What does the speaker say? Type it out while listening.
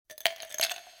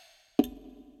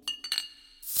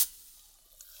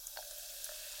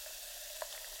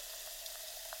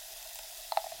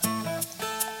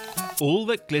All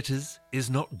that glitters is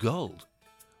not gold.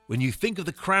 When you think of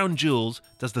the crown jewels,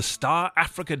 does the Star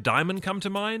Africa diamond come to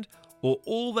mind? Or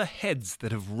all the heads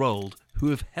that have rolled who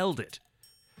have held it?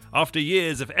 After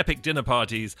years of epic dinner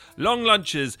parties, long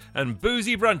lunches, and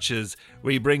boozy brunches,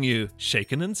 we bring you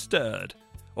Shaken and Stirred.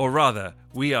 Or rather,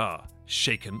 we are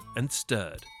Shaken and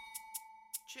Stirred.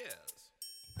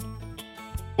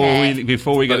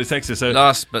 Before we go to Texas, so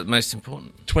last but most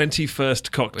important,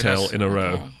 21st cocktail in a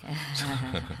row.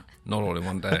 Not all in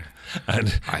one day.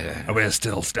 and we're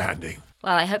still standing.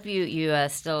 Well, I hope you are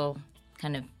still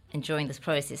kind of enjoying this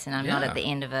process, and I'm not at the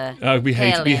end of a. We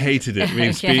hated it.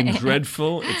 It's been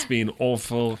dreadful. It's been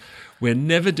awful. We're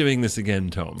never doing this again,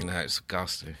 Tom. No, it's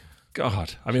ghastly.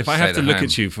 God, I mean, if I have to look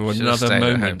at you for another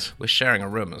moment, we're sharing a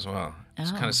room as well.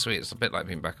 It's kind of sweet. It's a bit like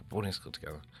being back at boarding school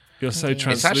together. You're so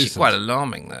translucent. It's actually quite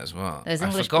alarming there as well. I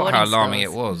forgot how alarming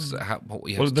it was. What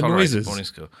we had to tolerate at boarding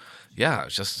school. Yeah,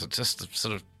 it's just the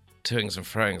sort of toings and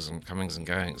froings and comings and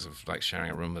goings of like sharing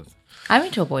a room with. I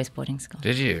went to a boys' boarding school.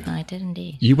 Did you? I did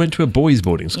indeed. You went to a boys'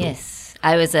 boarding school? Yes,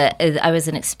 I was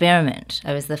an experiment.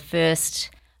 I was the first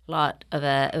lot of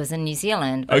it was in New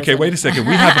Zealand. Okay, wait a second.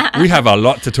 We have a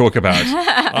lot to talk about.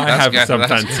 I have some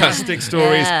fantastic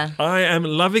stories. Yeah. I am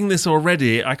loving this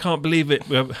already. I can't believe it.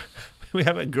 We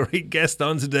have a great guest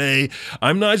on today.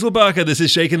 I'm Nigel Barker. This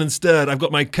is Shaken and Stirred. I've got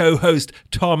my co-host,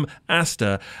 Tom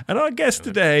Astor. And our guest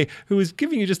today, who is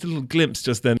giving you just a little glimpse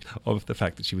just then of the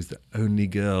fact that she was the only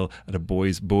girl at a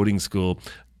boys' boarding school.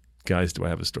 Guys, do I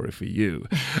have a story for you?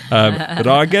 But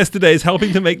our guest today is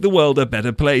helping to make the world a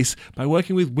better place by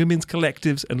working with women's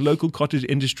collectives and local cottage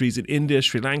industries in India,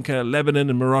 Sri Lanka, Lebanon,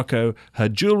 and Morocco. Her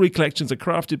jewellery collections are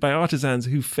crafted by artisans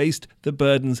who faced the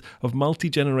burdens of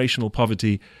multi-generational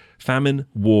poverty, famine,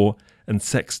 war, and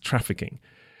sex trafficking.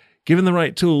 Given the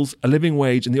right tools, a living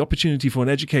wage, and the opportunity for an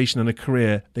education and a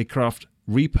career, they craft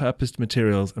repurposed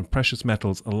materials and precious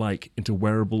metals alike into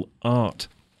wearable art.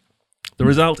 The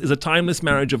result is a timeless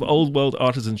marriage of old world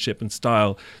artisanship and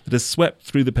style that has swept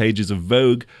through the pages of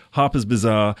Vogue, Harper's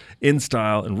Bazaar,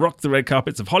 InStyle, and rocked the red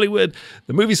carpets of Hollywood,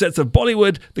 the movie sets of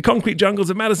Bollywood, the concrete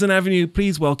jungles of Madison Avenue.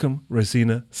 Please welcome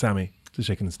Rosina Sami to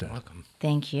Shaken and Stirred. Welcome.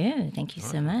 Thank you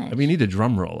so much. We need a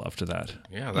drum roll after that.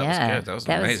 Yeah, that was good. That was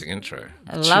an amazing intro.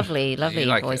 A lovely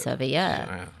voiceover.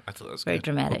 Yeah, I thought that was very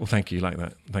dramatic. Well, thank you. Like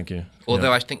that. Thank you.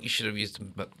 Although I think you should have used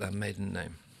a maiden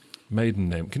name. Maiden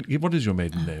name. What is your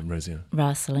maiden name, Rosina?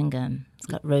 Rasalingam. It's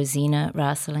got Rosina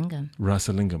Rasalingam.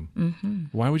 Rasalingam. Mm-hmm.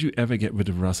 Why would you ever get rid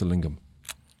of Rasalingam?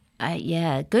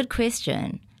 Yeah, good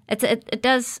question.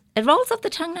 It rolls off the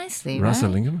tongue nicely,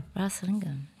 Rasalingam? Right?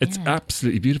 Rasalingam. It's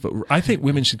absolutely beautiful. I think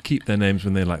women should keep their names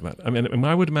when they're like that. I mean,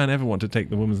 why would a man ever want to take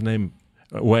the woman's name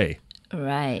away?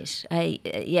 Right.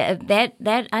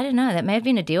 That I don't know. That may have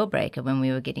been a deal breaker when we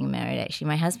were getting married. Actually,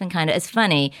 my husband it's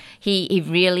funny. He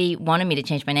really wanted me to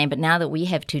change my name, but now that we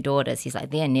have 2 daughters, he's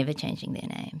like, they're never changing their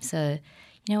name. So,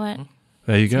 you know what?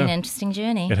 There you go. It's been an interesting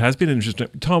journey. It has been interesting.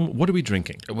 Tom, what are we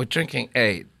drinking? We're drinking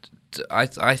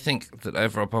I think that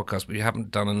over our podcast we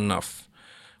haven't done enough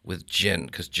with gin,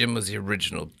 because gin was the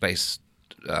original base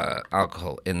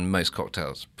alcohol in most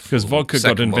cocktails. Because vodka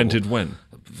got invented when?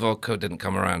 Vodka didn't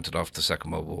come around until after the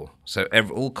Second World War. So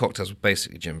all cocktails were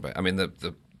basically gin-based. I mean,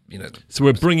 so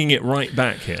we're bringing it right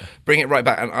back here. Bring it right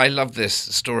back. And I love this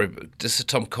story. This is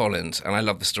Tom Collins, and I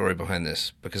love the story behind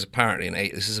this, because apparently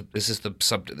this is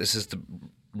the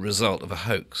result of a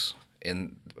hoax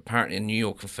apparently in New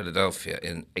York and Philadelphia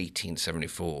in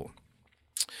 1874.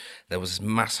 There was this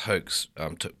mass hoax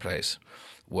took place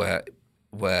where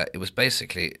it was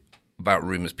basically about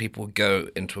rumors. People would go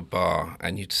into a bar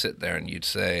and you'd sit there and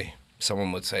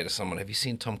someone would say to someone, "Have you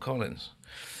seen Tom Collins?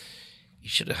 You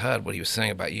should have heard what he was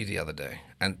saying about you the other day,"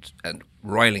 and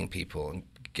riling people and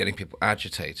getting people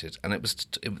agitated. And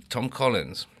Tom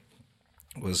Collins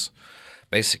was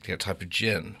basically a type of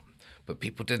gin, but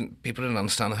people didn't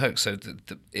understand the hoax. So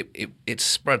it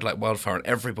spread like wildfire, and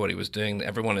everybody was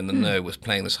everyone in the know was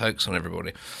playing this hoax on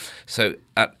everybody. So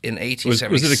in 1876,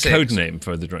 was it a code name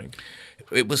for the drink?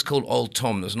 It was called Old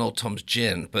Tom. There was an Old Tom's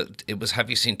gin, but it was, "Have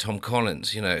you seen Tom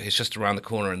Collins? He's just around the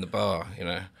corner in the bar.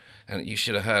 And you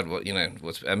should have heard what it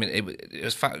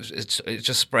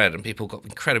just spread, and people got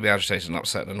incredibly agitated and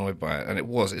upset and annoyed by it. And it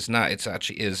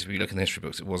actually is. If you look in the history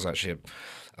books, it was actually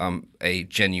a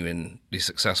genuinely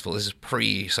successful. This is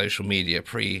pre-social media,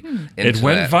 pre-internet. It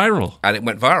went viral. And it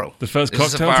went viral. The first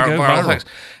cocktail to go viral. Hoax.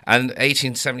 And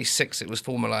 1876, it was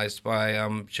formalized by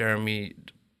Jeremy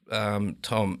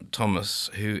Thomas,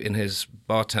 who in his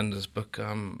bartender's book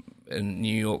in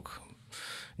New York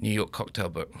cocktail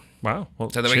book. Wow. Well,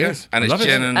 so there cheers. we go. And it's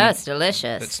gin. It's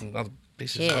delicious. It's another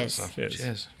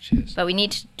Cheers. But we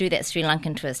need to do that Sri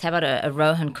Lankan twist. How about a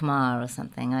Rohan Kumar or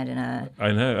something? I don't know.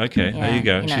 I know. Okay, there you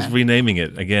go. She's renaming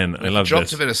it again. I love this.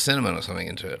 Dropped a bit of cinnamon or something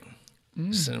into it.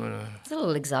 Cinnamon. It's a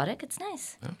little exotic. It's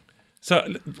nice. Yeah. So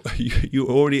you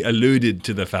already alluded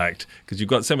to the fact, because you've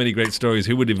got so many great stories,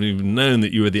 who would have even known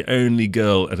that you were the only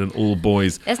girl at an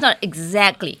all-boys? That's not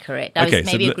exactly correct. I was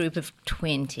maybe a group of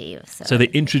 20 or so. So they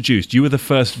introduced, you were the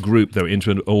first group, though, into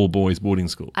an all-boys boarding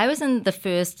school. I was in the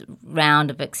first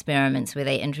round of experiments where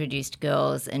they introduced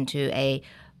girls into a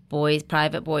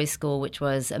private boys school, which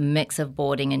was a mix of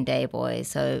boarding and day boys.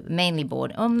 So mainly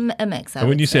board, or a mix, And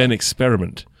when you say an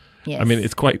experiment... Yes. I mean,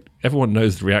 everyone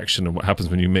knows the reaction of what happens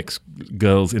when you mix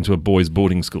girls into a boys'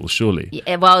 boarding school, surely.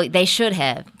 Yeah, well, they should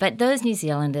have. But those New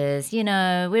Zealanders,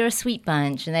 we're a sweet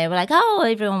bunch. And they were like, oh,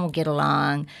 everyone will get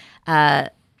along.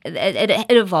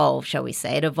 It evolved, shall we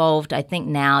say. It evolved. I think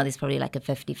now there's probably like a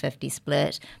 50-50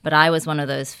 split. But I was one of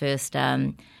those first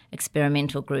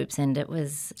experimental groups, and it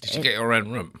was... Did you get your own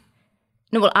room?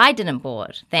 No, well, I didn't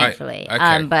board, thankfully.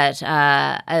 Right. Okay. But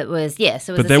it was, yes,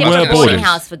 it was but a there separate were boarding boarders.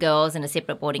 house for girls and a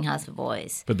separate boarding house for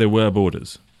boys. But there were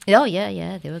boarders. Oh,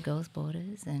 yeah, there were girls'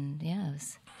 boarders, and yeah,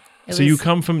 So you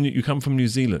come from New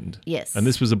Zealand? Yes. And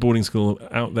this was a boarding school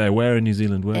out there. Where in New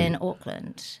Zealand were you? In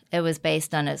Auckland. It was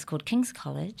it's called King's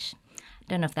College.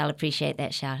 Don't know if they'll appreciate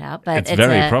that shout out, but it's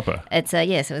very proper.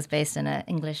 Yes, it was based in an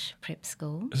English prep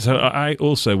school. So I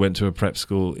also went to a prep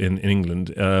school in England,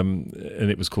 and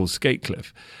it was called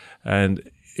Skatecliff, and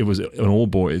it was an all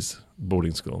boys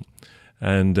boarding school,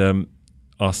 and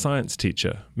our science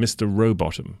teacher, Mr.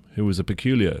 Rowbottom, who was a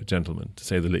peculiar gentleman to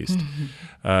say the least,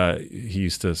 he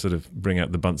used to sort of bring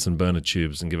out the Bunsen burner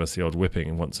tubes and give us the odd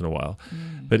whipping once in a while,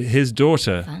 but his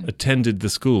daughter attended the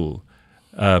school.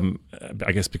 I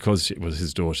guess because it was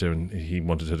his daughter and he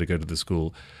wanted her to go to the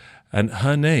school. And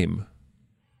her name,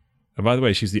 and by the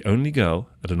way, she's the only girl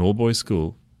at an all-boys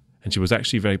school, and she was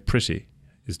actually very pretty,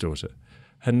 his daughter.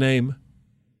 Her name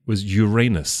was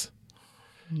Uranus.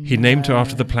 He named her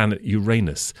after the planet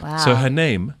Uranus. Wow. So her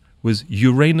name was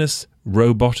Uranus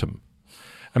Rowbottom.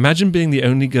 Imagine being the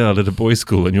only girl at a boys'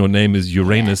 school and your name is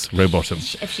Uranus Rowbottom.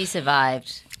 If she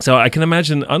survived. So I can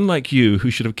imagine, unlike you, who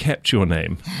should have kept your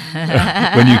name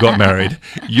when you got married,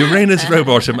 Uranus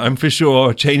Rowbottom, I'm for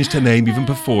sure, changed her name even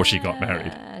before she got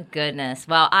married. Goodness.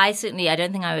 Well, I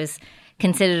don't think I was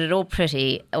considered at all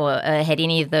pretty or had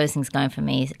any of those things going for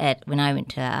me when I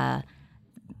went into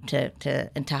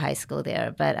high school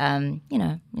there. But, I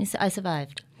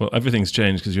survived. Well, everything's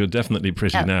changed because you're definitely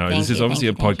pretty now. This is obviously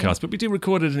a podcast, but we do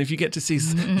record it, and if you get to see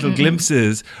little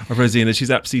glimpses of Rosina, she's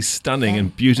absolutely stunning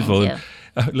and beautiful. Thank you.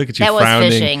 Look at you that frowning.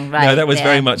 Was fishing, right? No, that was there.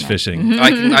 very much fishing.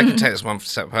 I can take this one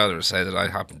step further and say that I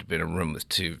happened to be in a room with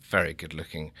two very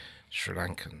good-looking Sri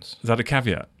Lankans. Is that a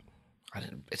caveat?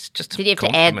 It's just. Did you have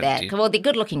to add that? Well, they're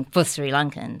good-looking for Sri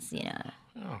Lankans,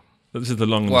 Oh. This is the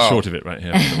long and the short of it right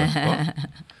here.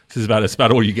 This is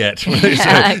about all you get.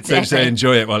 So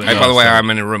enjoy it while it lasts. By the way, I'm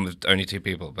in a room with only two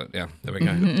people, but yeah, there we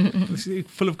go.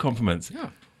 Full of compliments.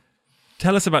 Yeah.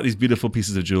 Tell us about these beautiful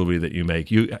pieces of jewelry that you make.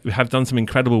 You have done some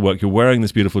incredible work. You're wearing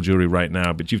this beautiful jewelry right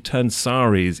now, but you've turned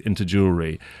saris into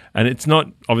jewelry, and it's not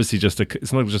obviously just a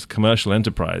commercial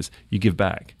enterprise. You give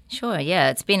back. Sure, yeah.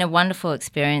 It's been a wonderful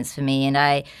experience for me, and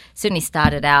I certainly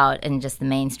started out in just the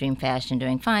mainstream fashion,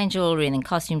 doing fine jewelry and then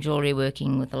costume jewelry,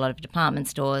 working with a lot of department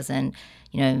stores and,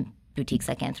 boutiques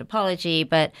like Anthropologie.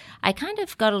 But I kind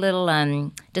of got a little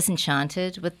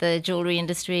disenchanted with the jewelry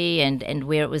industry and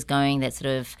where it was going, that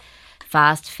sort of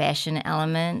fast fashion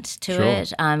element to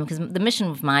it, because the mission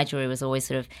of my jewelry was always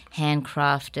sort of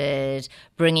handcrafted,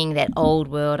 bringing that old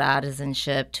world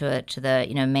artisanship to the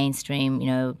mainstream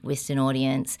Western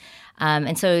audience,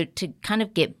 and so to kind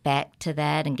of get back to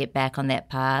that and get back on that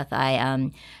path,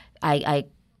 I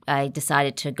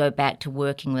decided to go back to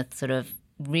working with sort of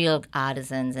real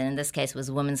artisans, and in this case it was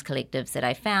women's collectives that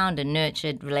I found and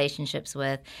nurtured relationships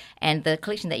with, and the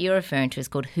collection that you're referring to is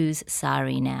called Who's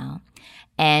Sari Now.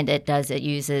 And it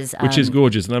uses... Which is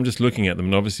gorgeous, and I'm just looking at them,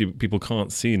 and obviously people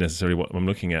can't see necessarily what I'm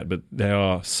looking at, but they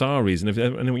are saris, and if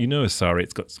you know a sari,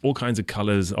 it's got all kinds of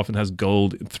colours, often has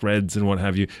gold threads and what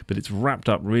have you, but it's wrapped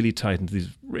up really tight into these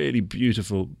really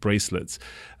beautiful bracelets,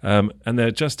 and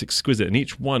they're just exquisite, and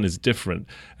each one is different,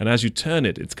 and as you turn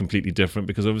it, it's completely different,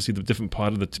 because obviously the different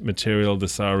part of the material, the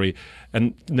sari,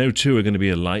 and no two are going to be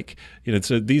alike,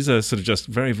 so these are sort of just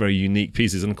very, very unique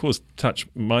pieces, and of course touch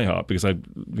my heart, because I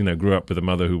grew up with a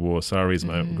mother who wore saris,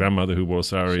 my grandmother who wore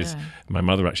saris. Sure. My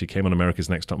mother actually came on America's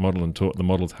Next Top Model and taught the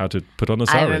models how to put on a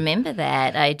sari. I remember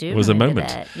that. I do. It was a moment.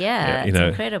 That. Yeah, it's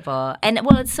incredible. And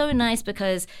it's so nice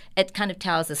because it kind of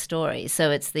tells a story.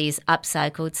 So it's these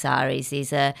upcycled saris.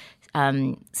 These are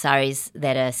saris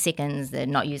that are seconds, they're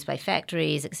not used by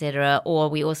factories, etc. Or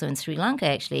we also in Sri Lanka,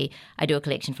 actually, I do a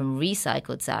collection from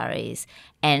recycled saris.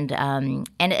 And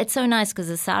it's so nice because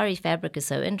the sari fabric is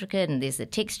so intricate and there's the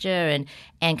texture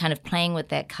and kind of playing with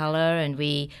that color. And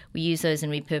we use those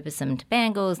and repurpose them to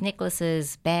bangles,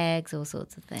 necklaces, bags, all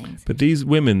sorts of things. But these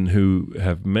women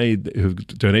who've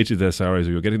donated their saris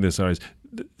or you're getting their saris,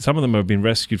 some of them have been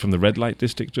rescued from the red light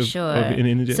district in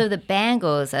India. So the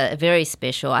bangles are very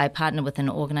special. I partner with an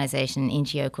organization, an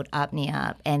NGO called Apni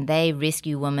Up, and they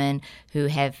rescue women who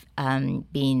have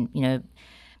been,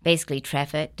 basically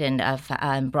trafficked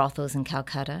and brothels in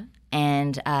Calcutta.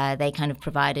 And they kind of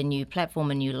provide a new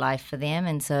platform, a new life for them.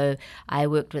 And so I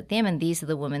worked with them, and these are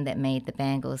the women that made the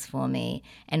bangles for me.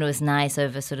 And it was nice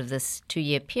over sort of this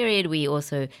 2-year period. We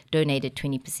also donated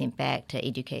 20% back to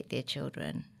educate their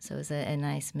children. So it was a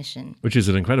nice mission. Which is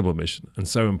an incredible mission and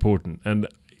so important. And,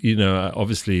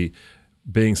 obviously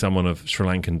being someone of Sri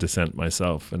Lankan descent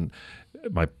myself, and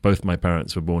both my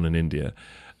parents were born in India,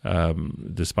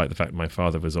 despite the fact my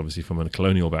father was obviously from a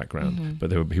colonial background,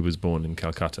 but he was born in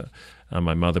Calcutta. And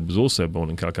my mother was also born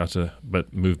in Calcutta,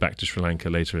 but moved back to Sri Lanka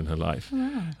later in her life.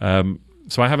 Wow.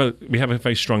 So we have a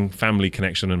very strong family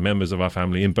connection and members of our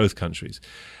family in both countries.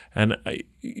 And,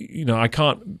 I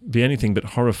can't be anything but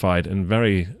horrified and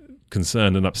very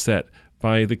concerned and upset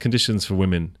by the conditions for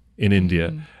women in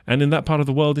India and in that part of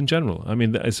the world in general. I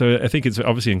mean, so I think it's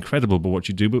obviously incredible what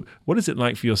you do, but what is it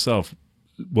like for yourself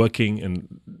working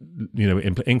and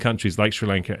in countries like Sri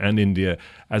Lanka and India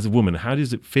as a woman? How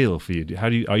does it feel for you?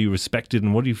 Are you respected,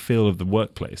 and what do you feel of the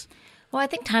workplace? Well, I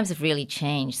think times have really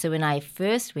changed. So when I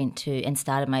first went to and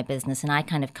started my business, and I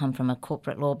kind of come from a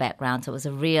corporate law background, so it was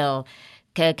a real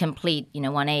complete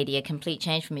 180, a complete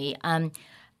change for me.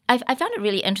 I found it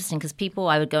really interesting because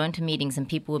I would go into meetings and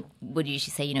people would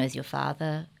usually say, is your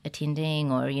father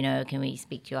attending, or, can we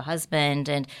speak to your husband?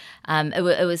 And it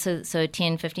was so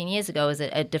 10, 15 years ago, it was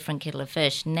a different kettle of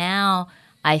fish. Now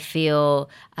I feel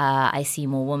I see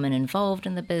more women involved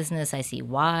in the business. I see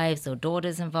wives or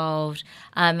daughters involved,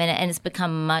 and it's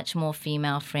become much more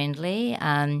female friendly.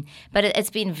 But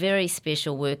it's been very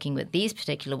special working with these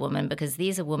particular women, because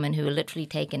these are women who are literally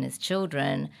taken as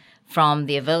children from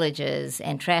their villages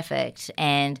and trafficked.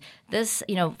 And this,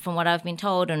 from what I've been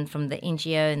told and from the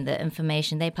NGO and the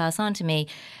information they pass on to me,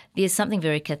 there's something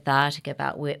very cathartic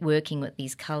about working with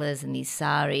these colours and these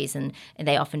saris, and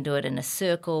they often do it in a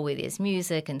circle where there's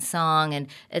music and song, and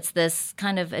it's this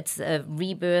it's a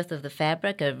rebirth of the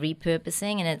fabric, a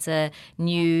repurposing, and it's a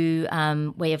new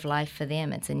way of life for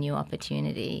them. It's a new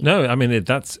opportunity. No, I mean,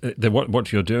 that's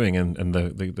what you're doing, and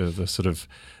the sort of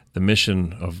the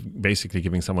mission of basically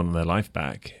giving someone their life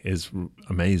back is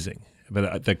amazing.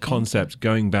 But the concept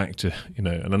going back to, and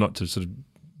I'm not to sort of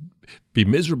be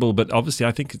miserable, but obviously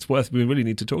I think we really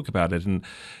need to talk about it. And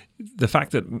the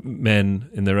fact that men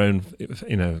in their own,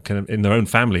 kind of in their own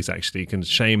families actually can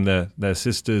shame their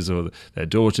sisters or their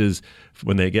daughters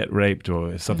when they get raped,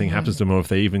 or if something happens to them, or if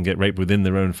they even get raped within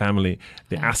their own family,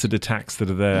 the acid attacks that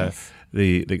are there. Yes.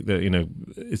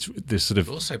 It's this sort of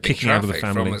also kicking out of the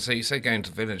family. So you say going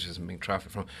to villages and being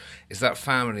trafficked from, is that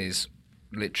families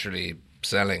literally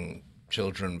selling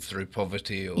children through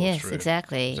poverty? Or yes,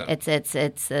 exactly.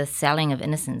 It's a selling of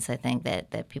innocence, I think,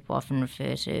 that people often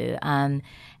refer to.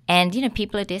 And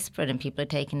people are desperate and people are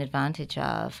taken advantage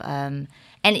of.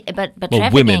 But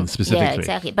trafficking, women specifically. Yeah,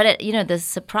 exactly. But the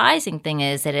surprising thing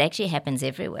is that it actually happens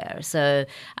everywhere. So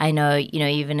I know,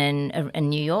 even in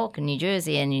New York and New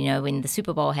Jersey, and when the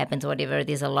Super Bowl happens or whatever,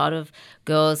 there's a lot of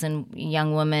girls and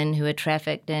young women who are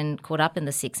trafficked and caught up in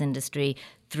the sex industry.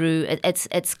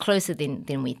 It's closer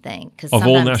than we think. Of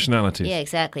all nationalities. Yeah,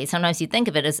 exactly. Sometimes you think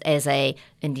of it as a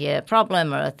India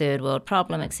problem or a third world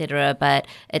problem, etc., but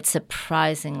it's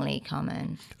surprisingly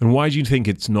common. And why do you think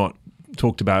it's not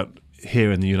talked about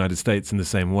here in the United States in the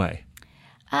same way?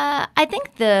 I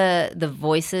think the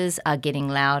voices are getting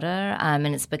louder, and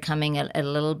it's becoming a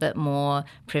little bit more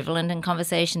prevalent in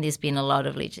conversation. There's been a lot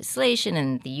of legislation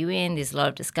in the UN. There's a lot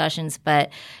of discussions, but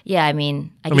yeah, I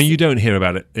mean, you don't hear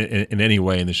about it in any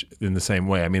way in the same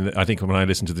way. I mean, I think when I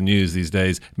listen to the news these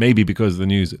days, maybe because the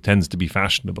news tends to be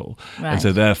fashionable, right. And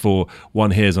so therefore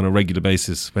one hears on a regular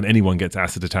basis when anyone gets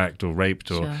acid attacked or raped,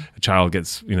 or a child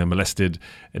gets molested,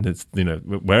 and it's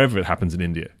wherever it happens in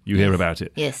India, you hear about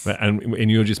it. Yes, and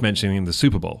you're just mentioning the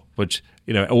Super Bowl, which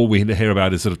all we hear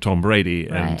about is sort of Tom Brady,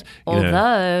 right. And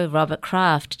although Robert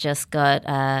Kraft just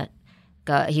got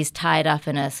he's tied up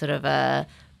in a sort of a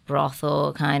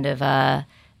brothel kind of a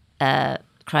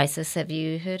crisis. Have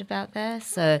you heard about that?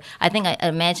 So I think I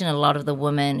imagine a lot of the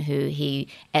women who he,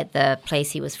 at the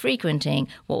place he was frequenting,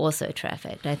 were also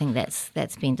trafficked. I think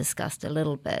that's been discussed a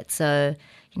little bit. So,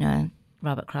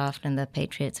 Robert Kraft and the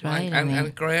Patriots, right? And a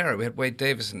grey area. We had Wade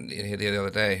Davis in here the other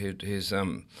day, who's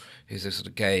a sort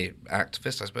of gay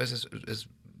activist, I suppose.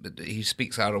 He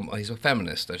speaks out on. He's a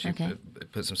feminist, actually. Okay.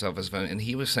 Puts himself as a feminist, and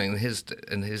he was saying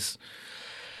in his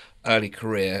early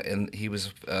career, he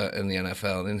was in the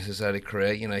NFL. In his early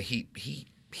career,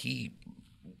 he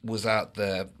was out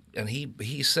there, and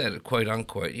he said, quote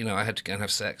unquote, I had to go and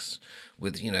have sex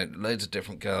with loads of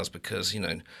different girls because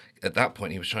at that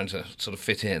point he was trying to sort of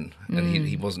fit in, and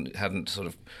he hadn't sort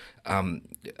of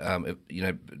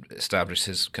established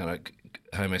his kind of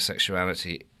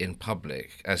homosexuality in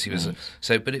public as he was. Right.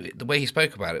 But the way he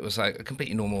spoke about it was like a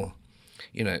completely normal.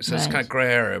 So right. It's kind of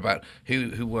grey area about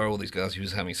who were all these girls he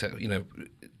was having sex.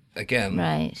 Again.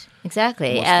 Right.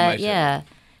 Exactly. Yeah.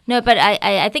 No, but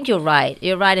I think you're right.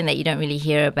 You're right in that you don't really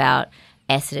hear about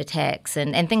acid attacks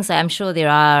and things like. I'm sure there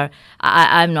are.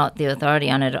 I'm not the authority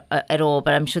on it at all,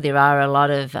 but I'm sure there are a lot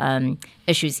of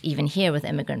issues even here with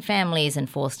immigrant families and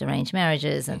forced arranged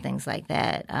marriages and things like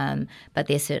that. But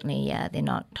they're certainly they're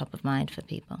not top of mind for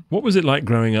people. What was it like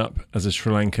growing up as a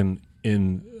Sri Lankan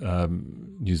in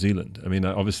New Zealand? I mean,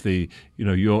 obviously,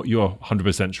 you're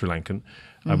 100% Sri Lankan,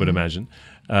 I would imagine.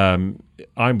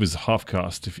 I was half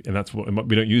caste, and that's what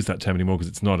we don't use that term anymore because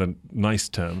it's not a nice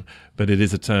term, but it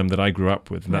is a term that I grew up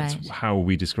with, and that's how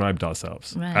we described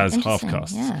ourselves as half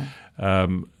castes. Yeah.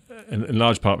 In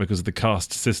large part because of the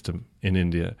caste system in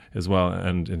India as well,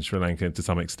 and in Sri Lanka to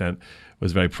some extent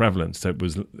was very prevalent. So it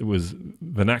was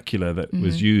vernacular that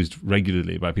was used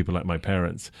regularly by people like my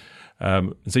parents.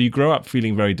 So you grow up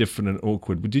feeling very different and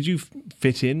awkward. But did you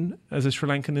fit in as a Sri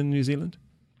Lankan in New Zealand?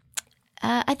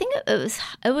 I think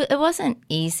it wasn't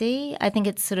easy. I think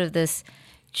it's sort of this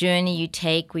journey you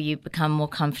take where you become more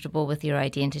comfortable with your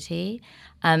identity.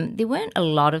 There weren't a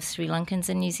lot of Sri Lankans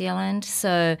in New Zealand,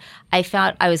 so I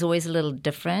felt I was always a little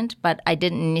different, but I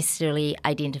didn't necessarily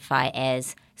identify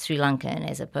as Sri Lankan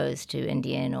as opposed to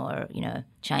Indian or,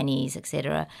 Chinese,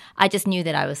 etc. I just knew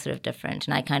that I was sort of different,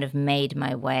 and I kind of made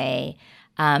my way.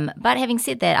 But having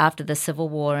said that, after the Civil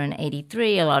War in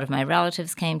 '83, a lot of my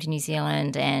relatives came to New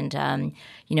Zealand, and I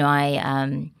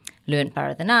learned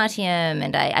Bharatanatyam,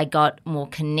 and I got more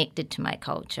connected to my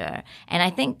culture. And I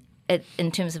think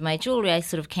in terms of my jewelry, I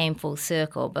sort of came full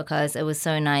circle because it was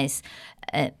so nice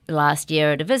last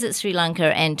year to visit Sri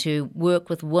Lanka and to work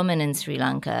with women in Sri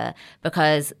Lanka,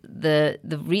 because the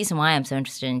reason why I'm so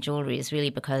interested in jewelry is really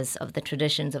because of the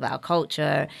traditions of our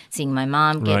culture, seeing my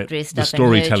mom get dressed up in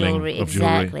her jewelry.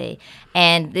 Exactly.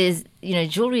 And there's,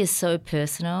 jewelry is so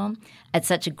personal. It's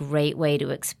such a great way to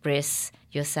express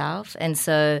yourself, and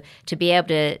so to be able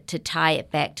to tie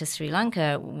it back to Sri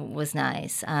Lanka was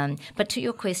nice. But to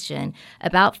your question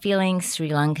about feeling Sri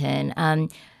Lankan,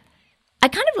 I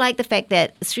kind of like the fact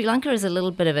that Sri Lanka is a little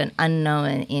bit of an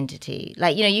unknown entity.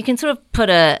 Like, you can sort of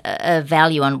put a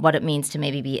value on what it means to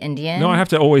maybe be Indian. No, I have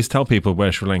to always tell people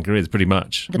where Sri Lanka is, pretty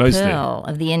much. The mostly. pearl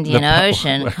of the Indian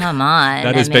Ocean. Come on.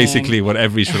 That is basically what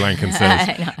every Sri Lankan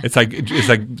says. It's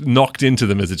like knocked into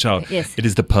them as a child. Yes. It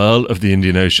is the pearl of the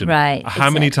Indian Ocean. Right. How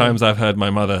many times I've heard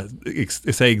my mother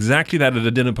say exactly that at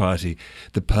a dinner party.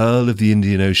 The pearl of the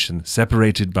Indian Ocean,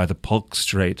 separated by the Palk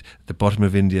Strait, at the bottom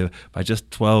of India, by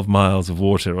just 12 miles of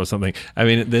water or something. I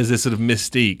mean, there's this sort of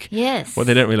mystique. Yes. What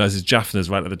they don't realize is Jaffna's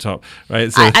right at the top,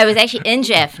 right? So, I was actually in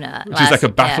Jaffna. Which is like a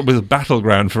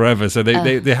battleground forever. So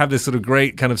they have this sort of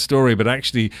great kind of story, but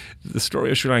actually the story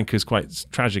of Sri Lanka is quite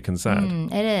tragic and sad.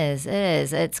 It is.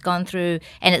 It's gone through,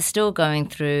 and it's still going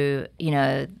through,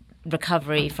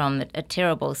 recovery from a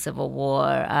terrible civil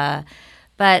war.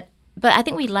 But I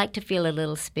think we like to feel a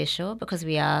little special because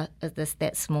we are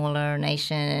that smaller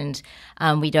nation,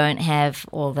 and we don't have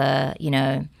all the,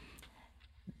 we're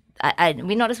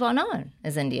not as well known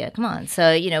as India. Come on.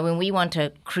 So, when we want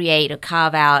to create or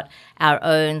carve out our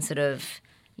own sort of,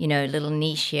 little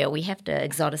niche here, we have to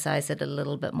exoticize it a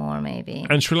little bit more maybe.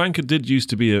 And Sri Lanka did used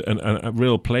to be a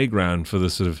real playground for the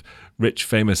sort of rich,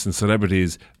 famous and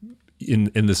celebrities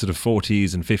in the sort of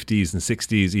 40s and 50s and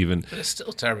 60s even. But it's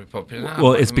still terribly popular now.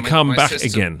 Well, it's become my back sister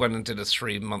again. Went and did a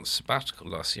 3-month sabbatical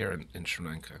last year in Sri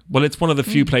Lanka. Well, it's one of the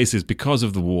few places, because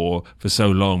of the war for so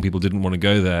long, people didn't want to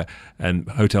go there and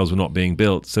hotels were not being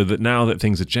built. So that now that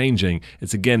things are changing,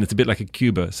 it's a bit like a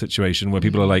Cuba situation where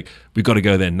people are like, we've got to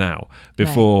go there now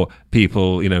before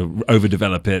people,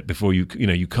 overdevelop it, before you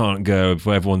can't go,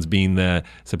 before everyone's been there.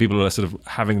 So people are sort of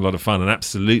having a lot of fun, and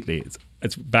absolutely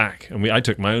it's back. And I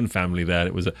took my own family there.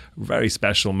 It was a very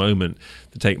special moment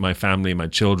to take my family, my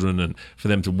children, and for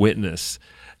them to witness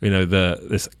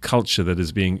this culture that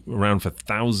has been around for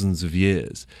thousands of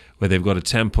years, where they've got a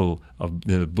temple of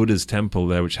Buddha's temple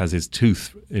there, which has his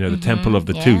tooth, the temple of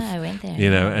the tooth. I went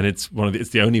there. And it's it's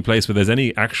the only place where there's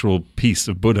any actual piece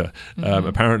of Buddha,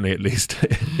 apparently, at least.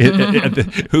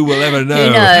 Who will ever know?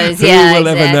 Who knows? Who will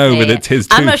ever know that it's his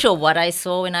tooth? I'm not sure what I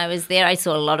saw when I was there. I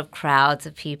saw a lot of crowds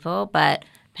of people, but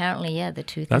apparently, the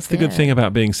tooth. That's the good thing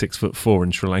about being 6'4"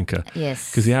 in Sri Lanka. Yes.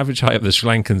 Because the average height of the Sri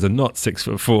Lankans are not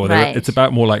 6'4". Right. It's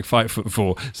about more like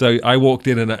 5'4". So I walked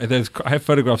in and I have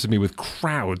photographs of me with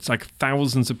crowds, like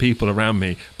thousands of people around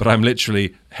me, but I'm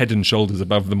literally head and shoulders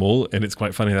above them all. And it's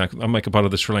quite funny. I'm like a part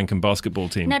of the Sri Lankan basketball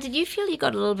team. Now, did you feel you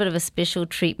got a little bit of a special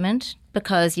treatment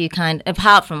because you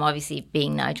apart from obviously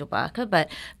being Nigel Barker, but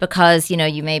because, you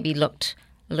maybe looked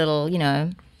a little,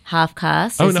 half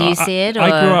caste, as you said?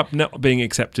 I grew up not being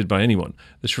accepted by anyone.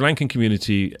 The Sri Lankan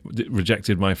community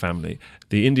rejected my family.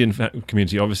 The Indian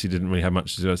community obviously didn't really have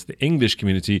much to do with us. The English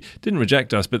community didn't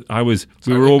reject us, but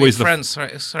we were always friends.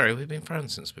 Sorry, we've been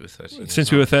friends since we were 13.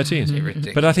 Since we were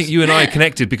 13. But I think you and I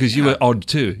connected because you were odd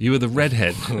too. You were the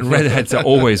redhead. And redheads are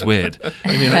always weird.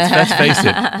 I mean, let's face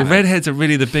it. The redheads are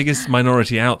really the biggest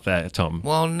minority out there, Tom.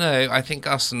 Well, no, I think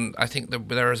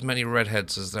there are as many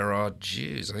redheads as there are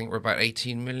Jews. I think we're about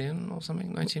 18 million or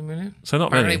something, 19 million. So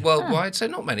not many. Worldwide, so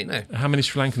not many, no. How many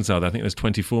Sri Lankans are there? I think there's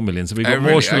 24 million. So we've got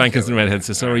more Sri Lankans than redheads.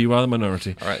 So sorry, you are the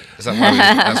minority. All right. Is that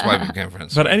that's why we became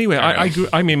friends? But anyway,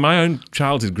 my own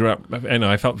childhood grew up,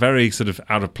 I felt very sort of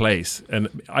out of place. And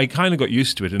I kind of got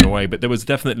used to it in a way, but there was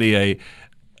definitely a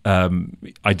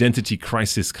identity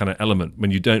crisis kind of element when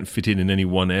you don't fit in any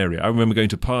one area. I remember going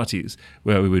to parties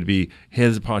where we would be,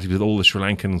 here's a party with all the Sri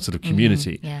Lankan sort of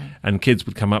community. And kids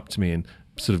would come up to me and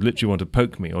sort of literally want to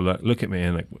poke me or look at me,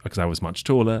 and because I was much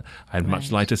taller, I had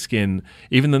much lighter skin,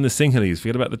 even than the Sinhalese.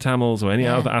 Forget about the Tamils or any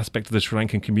other aspect of the Sri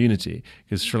Lankan community,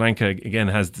 because Sri Lanka again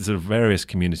has sort of various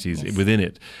communities within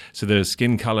it. So there's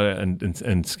skin color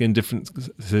and skin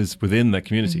differences within that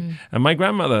community. And my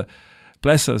grandmother,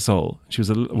 bless her soul, she was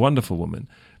a wonderful woman,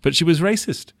 but she was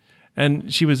racist.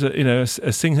 And she was a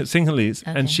Sinhalese,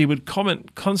 and she would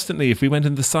comment constantly if we went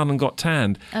in the sun and got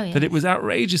tanned that it was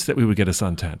outrageous that we would get a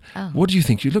suntan. What do you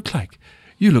think you look like?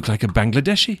 You look like a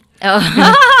Bangladeshi. She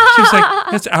was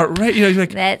like, that's outrageous.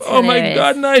 Like, that's oh hilarious. my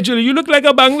God, Nigel, you look like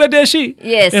a Bangladeshi.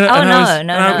 Yes. No.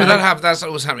 But that's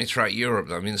what was happening throughout Europe.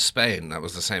 I mean, Spain, that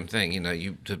was the same thing.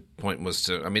 The point was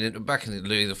back in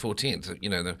Louis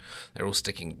XIV, they're all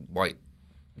sticking white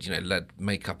lead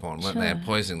makeup on, weren't they, and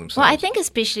poisoning themselves. Well, I think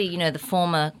especially, the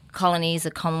former colonies,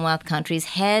 the Commonwealth countries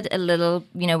had a little,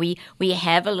 we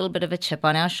have a little bit of a chip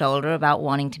on our shoulder about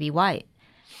wanting to be white.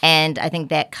 And I think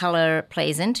that color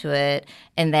plays into it,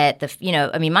 and that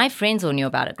my friends all knew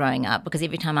about it growing up, because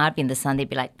every time I'd be in the sun, they'd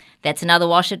be like, "That's another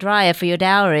washer dryer for your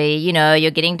dowry. You're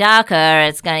getting darker.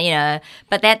 It's gonna,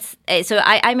 But that's so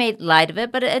I made light of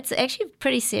it, but it's actually a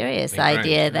pretty serious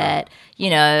idea that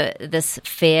this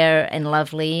fair and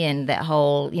lovely, and that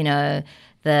whole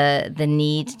the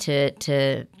need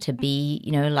to be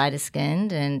lighter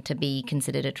skinned and to be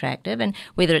considered attractive, and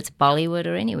whether it's Bollywood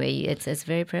or anywhere, it's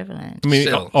very prevalent. I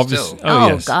mean, obviously,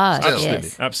 yes, God,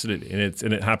 absolutely,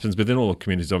 and it happens within all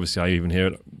communities. Obviously, I even hear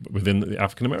it within the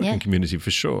African American community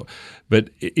for sure. But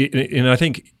I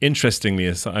think interestingly,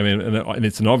 and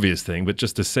it's an obvious thing, but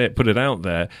just to put it out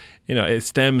there, it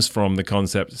stems from the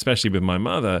concept, especially with my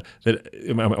mother,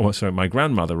 my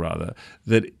grandmother rather,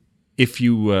 that if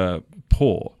you were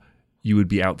poor, you would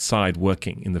be outside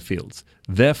working in the fields.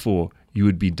 Therefore, you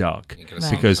would be dark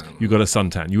because you got a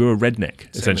suntan. You were a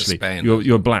redneck, essentially.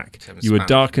 You're black. You were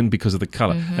darkened because of the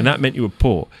color, and that meant you were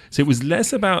poor. So it was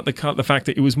less about the fact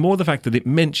that it was more the fact that it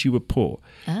meant you were poor.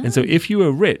 And so if you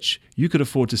were rich, you could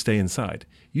afford to stay inside.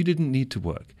 You didn't need to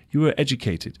work. You were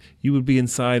educated. You would be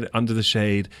inside under the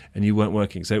shade, and you weren't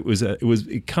working. So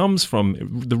it comes from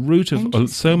the root of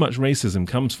so much racism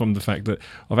comes from the fact that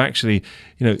of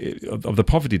the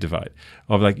poverty divide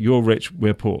of like, you're rich,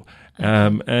 we're poor,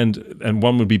 and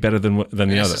one would be better than the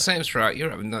other. It's the same throughout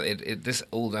Europe.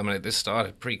 This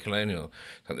started pre-colonial.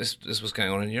 This was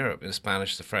going on in Europe, in the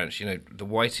Spanish, the French. The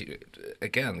whiter,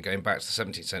 again going back to the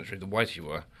 17th century, the whiter you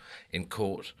were in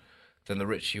court, then the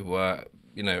richer you were.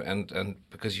 And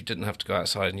because you didn't have to go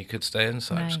outside and you could stay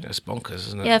inside. Right. It's bonkers,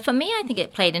 isn't it? Yeah, for me, I think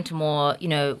it played into more,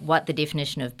 what the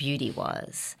definition of beauty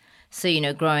was.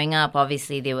 So, growing up,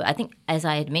 obviously, I think, as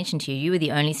I had mentioned to you, you were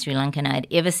the only Sri Lankan I'd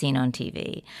ever seen on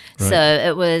TV. Right. So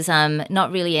it was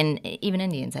not really, even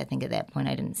Indians, I think, at that point,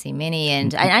 I didn't see many.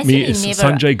 And I never...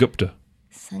 Sanjay Gupta.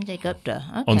 Sanjay Gupta,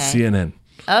 okay. On CNN.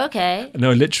 Okay.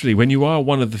 No, literally, when you are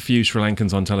one of the few Sri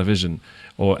Lankans on television,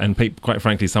 quite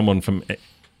frankly, someone from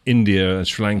India,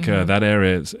 Sri Lanka, that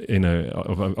area,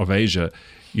 of Asia,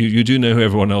 You do know who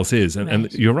everyone else is.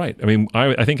 And you're right. I mean,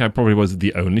 I think I probably was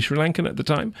the only Sri Lankan at the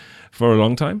time for a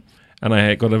long time. And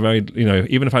I got a very,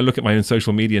 even if I look at my own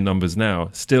social media numbers now,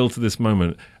 still to this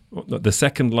moment, the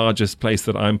second largest place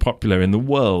that I'm popular in the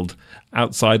world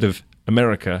outside of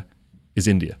America is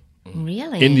India.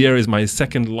 Really? India is my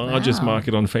second largest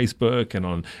market on Facebook and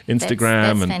on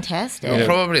Instagram. That's fantastic. You're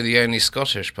probably the only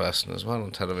Scottish person as well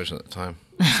on television at the time.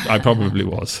 I probably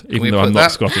was, even though I'm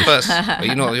not Scottish. But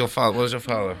you're not your father. What was your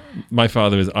father? My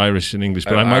father is Irish and English,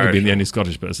 but I might have been the only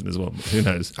Scottish person as well. Who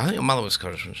knows? I think your mother was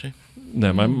Scottish, wasn't she?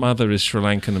 No, my mother is Sri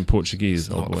Lankan and Portuguese.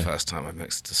 It's not the first time I've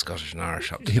mixed the Scottish and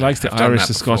Irish up. He likes the Irish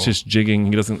to Scottish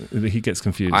jigging. He gets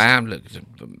confused. I am. Look,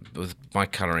 with my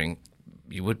colouring,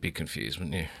 you would be confused,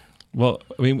 wouldn't you? Well,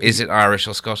 I mean, is it Irish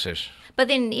or Scottish? But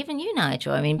then even you,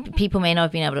 Nigel, I mean, people may not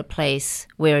have been able to place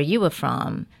where you were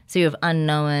from, so you have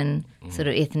unknown sort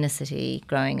of ethnicity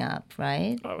growing up,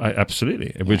 right?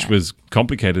 Absolutely, which was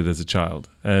complicated as a child.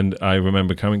 And I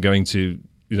remember coming to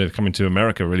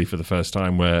America really for the first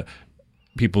time, where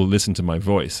people listened to my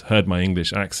voice, heard my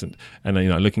English accent, and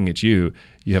looking at you,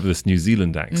 you have this New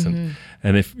Zealand accent. Mm-hmm.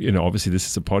 And if obviously this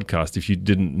is a podcast, if you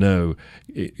didn't know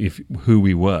who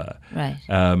we were, right,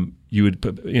 you would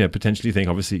potentially think,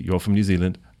 obviously you're from New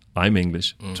Zealand, I'm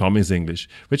English, Tom is English,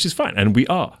 which is fine, and we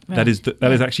are. Right.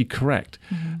 That is actually correct.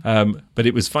 Mm-hmm. But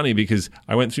it was funny because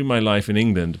I went through my life in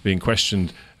England being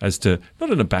questioned as to, not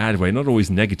in a bad way, not always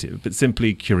negative, but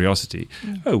simply curiosity.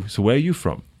 Mm. Oh, so where are you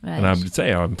from? Right. And I would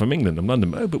say, I'm from England, I'm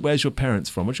London. Oh, but where's your parents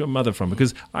from? Where's your mother from?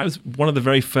 Because I was one of the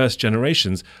very first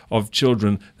generations of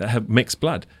children that have mixed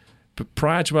blood. But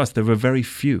prior to us, there were very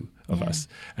few of us.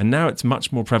 And now it's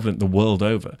much more prevalent the world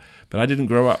over. But I didn't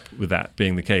grow up with that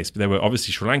being the case. But there were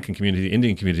obviously Sri Lankan community,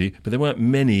 Indian community, but there weren't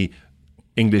many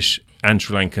English and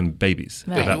Sri Lankan babies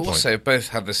at that point. You also both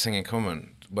have this thing in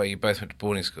common, where you both went to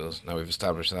boarding schools. Now we've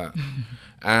established that.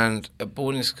 And at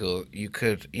boarding school, you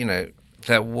could,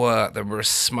 there were a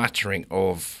smattering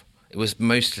of, it was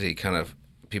mostly kind of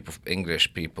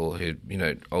English people who,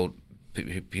 old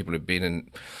people who'd been in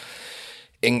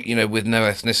with no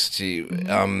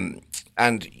ethnicity,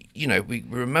 and we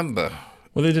remember.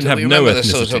 Well, they didn't have no ethnicity. The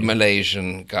sort of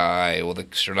Malaysian guy or the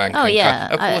Sri Lankan guy. Oh yeah,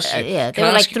 of course. There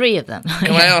were like three of them.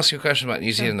 Can I ask you a question about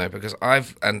New Zealand though? Because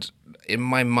in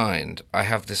my mind, I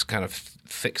have this kind of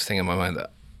fixed thing in my mind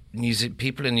that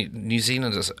people in New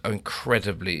Zealanders are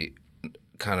incredibly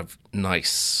kind of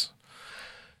nice,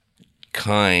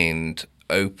 kind,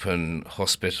 open,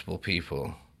 hospitable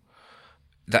people.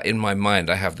 That in my mind,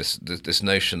 I have this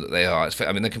notion that they are.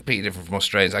 I mean, they're completely different from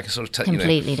Australians. I can sort of tell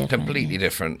completely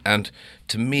different. And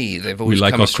to me, they've always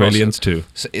come Australians too.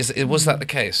 So was that the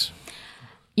case?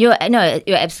 You're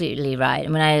absolutely right. I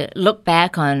mean, I look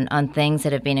back on things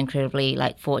that have been incredibly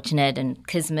fortunate and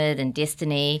kismet and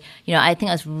destiny. I think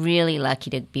I was really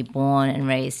lucky to be born and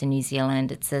raised in New Zealand.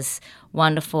 It's this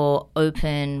wonderful,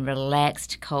 open,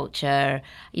 relaxed culture.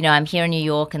 I'm here in New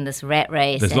York in this rat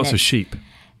race. There's lots of sheep.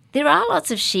 There are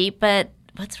lots of sheep, but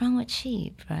what's wrong with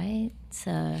sheep, right?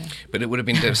 So. But it would have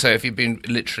been so if you'd been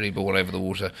literally born over the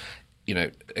water.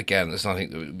 Again, there's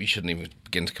nothing that we shouldn't even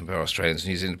begin to compare Australians and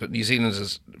New Zealand. But New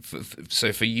Zealanders,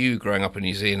 so for you growing up in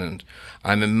New Zealand,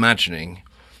 I'm imagining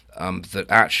that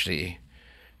actually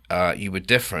you were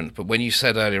different. But when you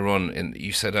said earlier on,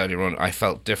 I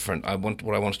felt different.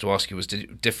 What I wanted to ask you was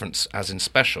difference as in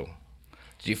special.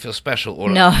 Did you feel special? Or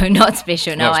no, not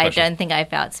special. No, I don't think I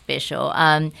felt special.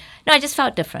 No, I just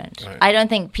felt different. Right. I don't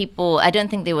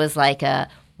think there was like a,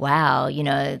 wow,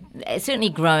 certainly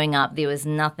growing up, there was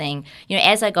nothing,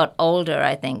 as I got older,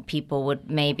 I think people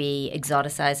would maybe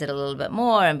exoticize it a little bit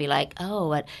more and be like, oh,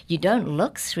 what, you don't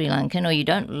look Sri Lankan or you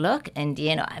don't look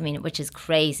Indian, which is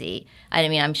crazy.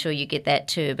 I'm sure you get that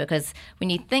too, because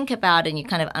when you think about it and you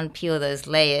kind of unpeel those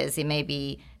layers, there may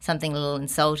be something a little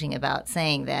insulting about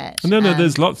saying that. No,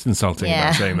 there's lots insulting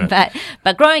about saying that.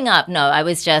 But growing up, no, I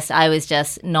was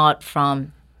just not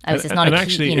from... And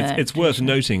actually, it's worth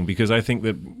noting, because I think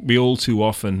that we all too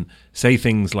often say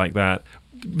things like that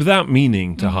without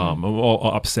meaning to harm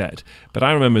or upset. But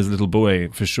I remember as a little boy,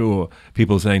 for sure,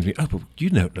 people saying to me, "Oh, but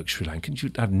you don't look Sri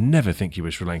Lankan. I'd never think you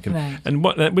were Sri Lankan." Right. And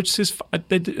which is,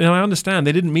 and I understand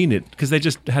they didn't mean it, because they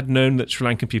just had known that Sri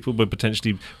Lankan people were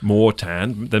potentially more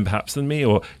tan than me,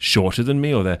 or shorter than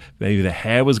me, or maybe their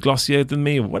hair was glossier than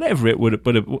me, or whatever it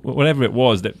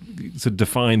was that sort of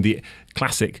defined the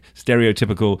classic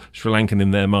stereotypical Sri Lankan in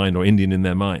their mind or Indian in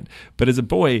their mind. But as a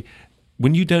boy,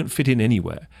 when you don't fit in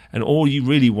anywhere and all you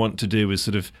really want to do is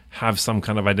sort of have some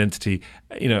kind of identity,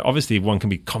 obviously one can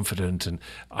be confident and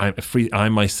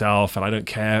I'm myself and I don't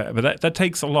care, but that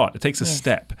takes a lot. It takes a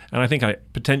step. And I think I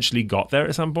potentially got there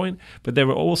at some point, but there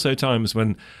were also times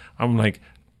when I'm like,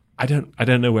 I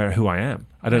don't know who I am.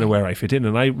 I don't know where I fit in.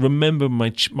 And I remember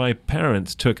my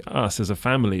parents took us as a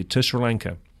family to Sri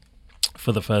Lanka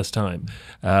for the first time.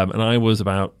 And I was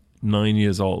about 9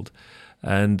 years old.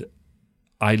 And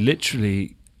I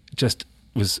literally just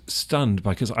was stunned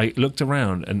because I looked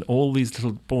around and all these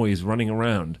little boys running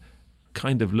around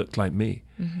kind of looked like me.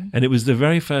 Mm-hmm. And it was the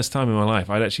very first time in my life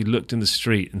I'd actually looked in the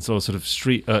street and saw sort of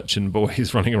street urchin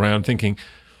boys running around thinking,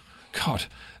 God,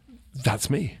 that's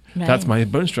me. Right. That's my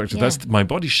bone structure. Yeah. That's my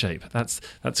body shape. That's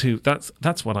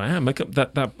what I am. Like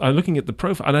I'm looking at the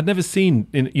profile, and I'd never seen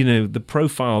the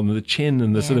profile and the chin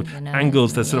and the sort of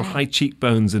angles, the sort of high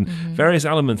cheekbones and various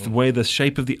elements, the way the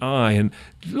shape of the eye and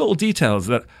little details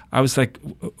that I was like,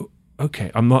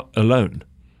 okay, I'm not alone.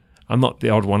 I'm not the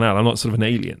odd one out. I'm not sort of an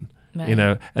alien.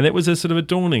 Right. And it was a sort of a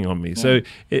dawning on me. Yeah. So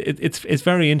it's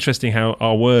very interesting how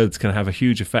our words can have a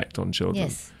huge effect on children.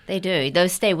 Yes, they do.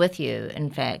 Those stay with you, in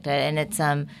fact, and it's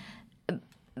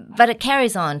but it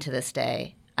carries on to this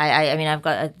day. I mean,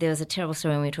 there was a terrible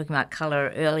story when we were talking about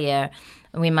color earlier.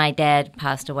 When my dad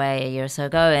passed away a year or so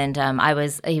ago, and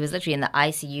he was literally in the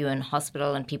ICU in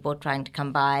hospital, and people were trying to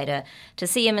come by to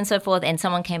see him and so forth. And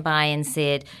someone came by and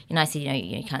said, I said,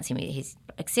 you can't see me. He's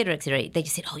et cetera, et cetera. They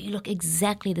just said, oh, you look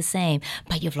exactly the same,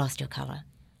 but you've lost your color.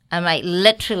 I'm like,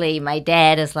 literally, my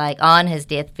dad is like on his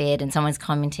deathbed and someone's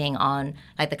commenting on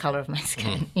like the color of my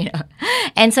skin,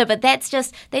 And so, but that's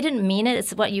just, they didn't mean it.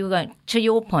 It's what you were going, to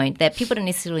your point, that people don't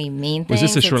necessarily mean things.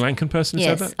 Was this a Sri Lankan person who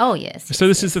said that? Oh, yes. So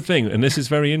this is the thing, and this is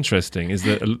very interesting, is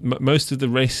that most of the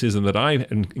racism that I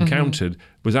encountered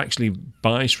was actually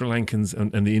by Sri Lankans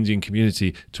and the Indian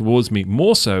community towards me,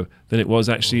 more so than it was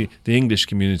actually the English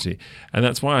community. And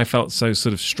that's why I felt so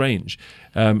sort of strange.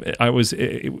 I was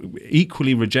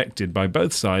equally rejected by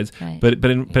both sides, right. but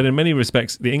in many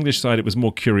respects, the English side, it was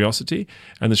more curiosity,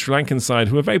 and the Sri Lankan side,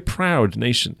 who were a very proud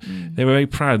nation, they were very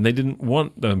proud, and they didn't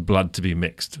want the blood to be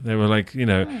mixed. They were like,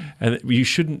 and you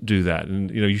shouldn't do that,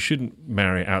 and you shouldn't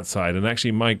marry outside. And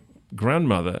actually, my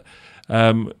grandmother,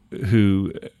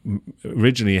 who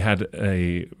originally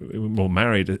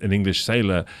married an English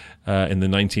sailor in the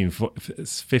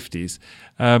 1950s,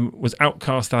 was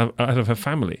outcast out of her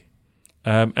family.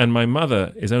 And my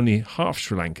mother is only half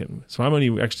Sri Lankan, so I'm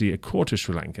only actually a quarter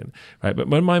Sri Lankan, right? But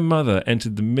when my mother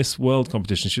entered the Miss World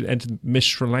competition, she entered Miss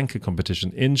Sri Lanka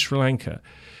competition in Sri Lanka.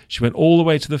 She went all the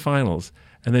way to the finals,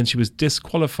 and then she was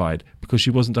disqualified because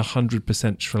she wasn't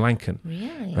 100% Sri Lankan.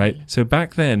 Really? Right? So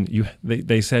back then,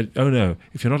 they said, oh no,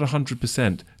 if you're not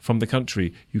 100% from the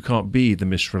country, you can't be the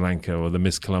Miss Sri Lanka or the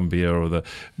Miss Colombia or the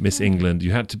Miss England.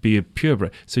 You had to be a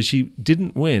purebred. So she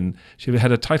didn't win. She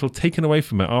had a title taken away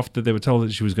from her after they were told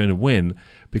that she was going to win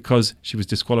because she was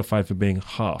disqualified for being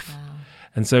half. Wow.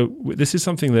 And so this is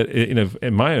something that,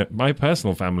 in my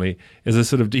personal family is a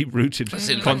sort of deep-rooted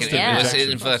constant It's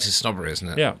inverted snobbery, isn't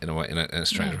it? Yeah. In a way, in a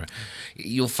strange way.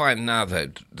 You'll find now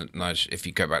that, Nige, if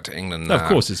you go back to England now... Of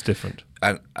course it's different.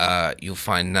 And you'll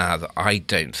find now that I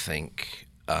don't think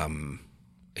a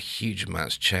huge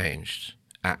amount's changed,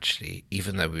 actually,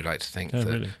 even though we like to think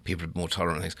that people are more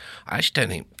tolerant of things. I actually don't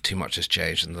think too much has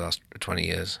changed in the last 20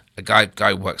 years. A guy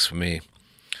who works for me,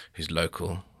 who's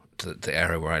local to the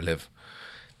area where I live,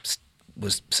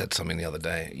 said something the other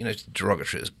day,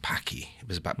 derogatory, it was Paki. It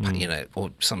was about, or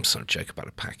some sort of joke about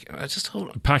a Paki. I just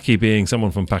hold Paki being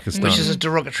someone from Pakistan. Which is a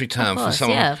derogatory term for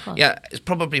someone. Yeah, of course. Yeah, it's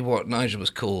probably what Nigel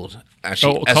was called,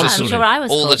 actually. I'm sure I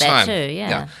was all called the time. That too,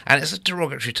 yeah. And it's a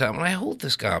derogatory term. And I hauled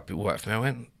this guy up who worked for me. I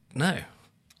went, no.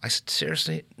 I said,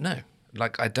 seriously, no.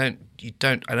 Like, I don't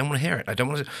want to hear it. I don't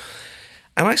want to.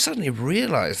 And I suddenly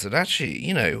realized that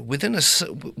actually, within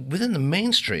the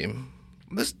mainstream,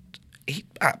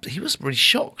 he was really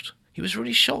shocked. He was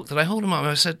really shocked that I hold him up and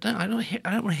I said, no, I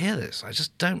don't want to hear this. I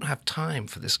just don't have time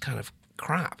for this kind of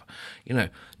crap. No.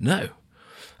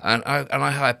 And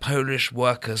I hire Polish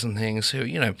workers and things who,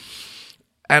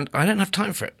 and I don't have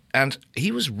time for it. And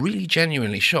he was really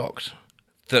genuinely shocked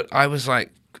that I was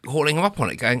like hauling him up on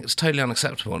it, going, it's totally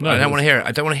unacceptable. I don't want to hear it.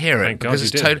 I don't want to hear it because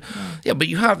it's totally. Yeah, but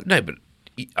you have no, but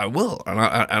I will, and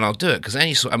I'll do it because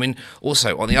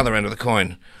also on the other end of the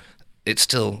coin, it's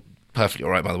still perfectly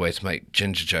all right, by the way, to make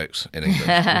ginger jokes in English.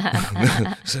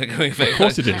 Of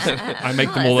course it is. I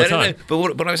make them all the time. But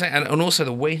what I was saying, and also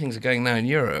the way things are going now in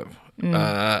Europe,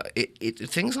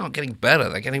 things aren't getting better;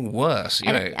 they're getting worse.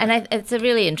 It's a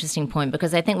really interesting point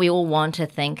because I think we all want to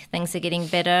think things are getting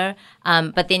better,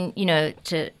 but then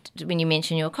when you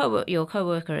mention your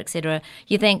coworker, etc.,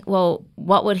 you think, well,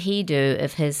 what would he do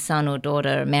if his son or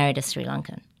daughter married a Sri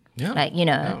Lankan?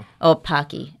 Yeah. Or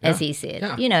Paki, as he said.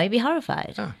 Yeah. He'd be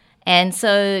horrified. Yeah. And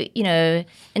so,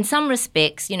 in some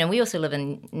respects, we also live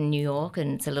in New York,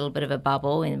 and it's a little bit of a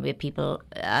bubble, and where people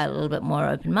are a little bit more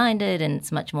open-minded, and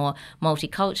it's much more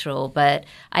multicultural. But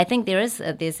I think there's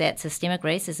that systemic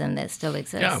racism that still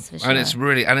exists. Yeah, for sure.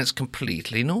 And it's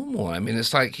completely normal. I mean,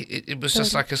 it's like it was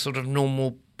just like a sort of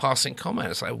normal passing comment.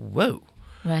 It's like, whoa,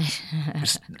 right?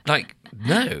 It's like,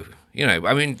 no,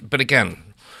 I mean, but again,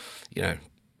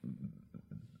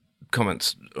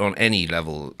 comments on any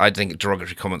level, I think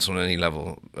derogatory comments on any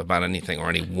level about anything or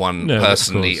any one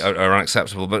personally are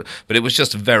unacceptable. But it was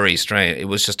just very strange. It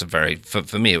was just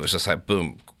for me, it was just like,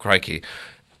 boom, crikey.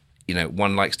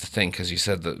 One likes to think, as you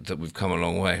said, that we've come a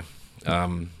long way.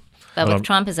 But with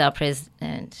Trump as our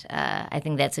president, I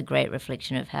think that's a great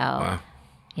reflection of how,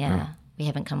 we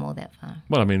haven't come all that far.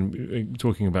 Well, I mean,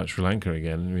 talking about Sri Lanka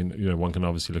again, I mean, one can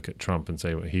obviously look at Trump and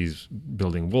say, well, he's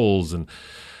building walls and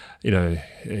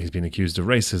he's been accused of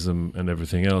racism and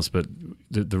everything else, but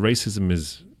the racism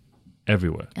is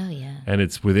everywhere. Oh, yeah. And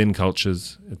it's within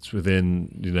cultures. It's within,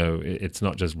 it's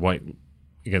not just white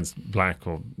against black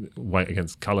or white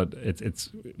against colored. It's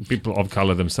people of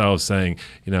color themselves saying,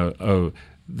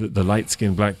 the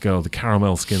light-skinned black girl, the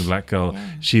caramel-skinned black girl,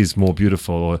 she's more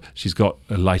beautiful, or she's got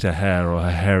a lighter hair, or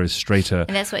her hair is straighter.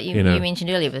 And that's what you mentioned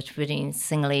earlier between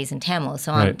Sinhalese and Tamil.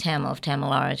 So I'm Tamil, of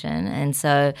Tamil origin. And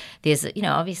so there's,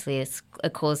 obviously it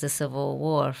caused a civil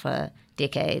war for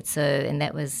decades. So, and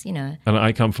that was, And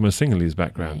I come from a Sinhalese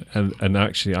background. Right. And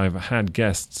actually I've had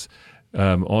guests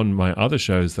on my other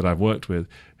shows that I've worked with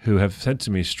who have said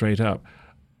to me straight up,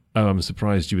 oh, I'm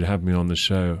surprised you would have me on the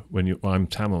show when I'm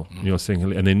Tamil and you're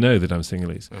Sinhalese, and they know that I'm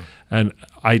Sinhalese. And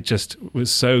I just was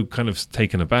so kind of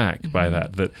taken aback by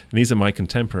that. And these are my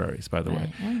contemporaries, by the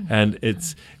way. And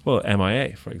it's,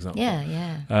 MIA, for example.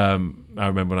 Yeah. I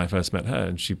remember when I first met her,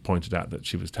 and she pointed out that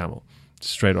she was Tamil.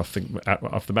 Straight off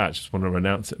the bat, just want to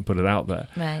announce it and put it out there.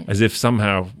 Right. As if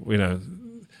somehow,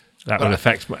 that would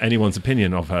affect anyone's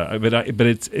opinion of her. But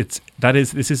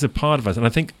this is a part of us. And I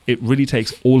think it really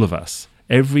takes all of us,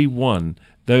 everyone,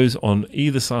 those on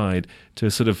either side, to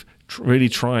sort of really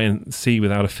try and see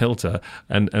without a filter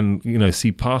and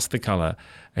see past the color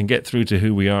and get through to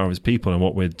who we are as people and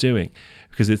what we're doing.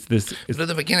 Because it's but at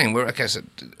the beginning, so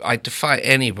I defy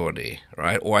anybody,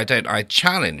 right? Or I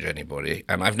challenge anybody,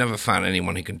 and I've never found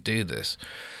anyone who can do this,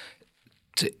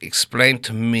 to explain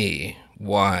to me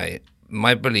why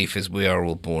my belief is we are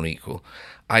all born equal.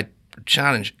 I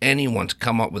challenge anyone to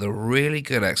come up with a really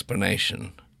good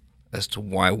explanation as to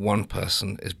why one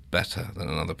person is better than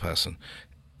another person,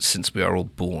 since we are all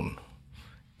born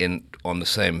on the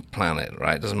same planet,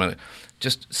 right? It doesn't matter.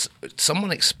 Just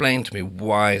someone explain to me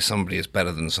why somebody is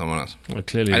better than someone else. Well,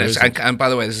 clearly, and by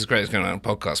the way, this is great. It's going on a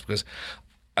podcast because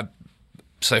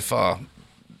so far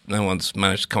no one's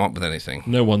managed to come up with anything.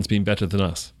 No one's been better than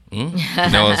us. No one's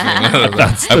been better than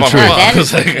us. That's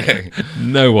the truth.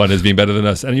 No one has been better than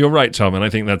us. And you're right, Tom, and I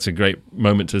think that's a great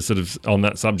moment to sort of, on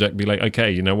that subject, be like, okay,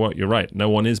 you know what, you're right. No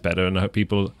one is better, and I hope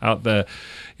people out there,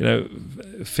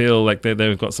 feel like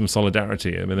they've got some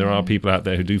solidarity. I mean, there are people out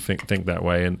there who do think that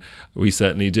way, and we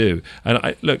certainly do.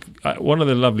 And one of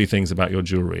the lovely things about your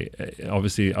jewelry,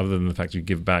 obviously, other than the fact you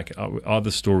give back, are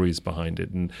the stories behind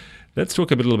it. And let's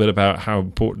talk a little bit about how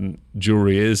important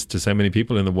jewelry is to so many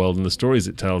people in the world and the stories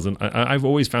it tells. And I've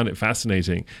always found it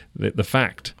fascinating, the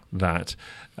fact that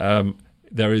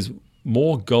there is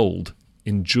more gold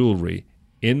in jewelry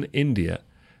in India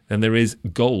than there is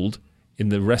gold in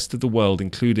the rest of the world,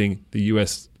 including the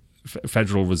US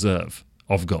Federal Reserve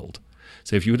of gold.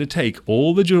 So if you were to take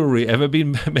all the jewelry ever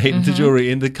been made into jewelry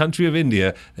in the country of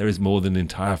India, there is more than the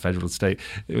entire federal state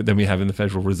than we have in the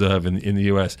Federal Reserve in the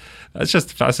US. That's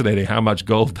just fascinating how much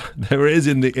gold there is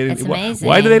in the. It's amazing.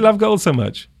 Why do they love gold so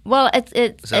much? Well,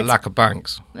 it's a lack of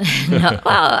banks. No,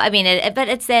 well, I mean, but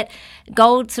it's that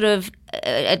gold sort of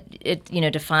it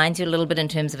defines you a little bit in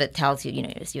terms of, it tells you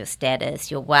your status,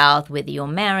 your wealth, whether you're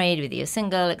married, whether you're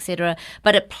single, etc.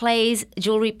 But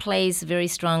jewelry plays very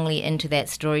strongly into that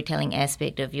storytelling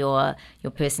aspect of your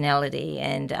personality,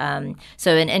 and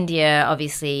so in India,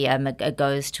 obviously, it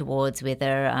goes towards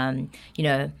whether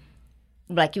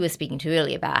like you were speaking to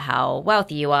earlier about how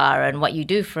wealthy you are and what you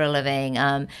do for a living.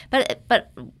 But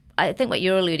I think what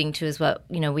you're alluding to is what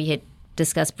we had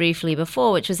discussed briefly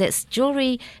before, which was that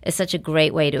jewelry is such a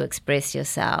great way to express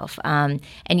yourself. And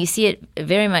you see it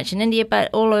very much in India, but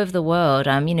all over the world.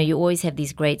 You always have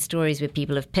these great stories where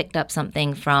people have picked up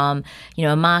something from,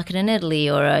 a market in Italy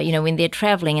or, when they're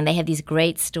traveling, and they have these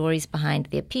great stories behind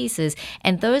their pieces.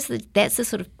 And that's the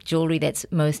sort of jewelry that's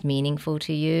most meaningful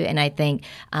to you. And I think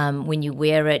when you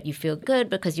wear it, you feel good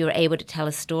because you're able to tell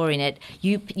a story in it.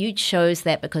 You chose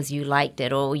that because you liked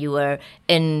it, or you were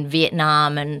in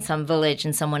Vietnam in some village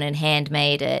and someone had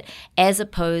handmade it, as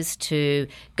opposed to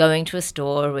going to a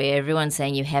store where everyone's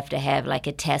saying you have to have like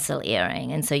a tassel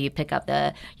earring, and so you pick up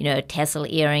the tassel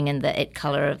earring in the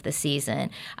color of the season.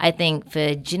 I think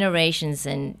for generations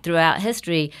and throughout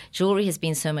history, jewelry has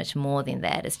been so much more than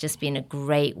that. It's just been a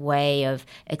great way of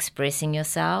expressing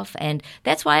yourself, and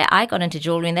that's why I got into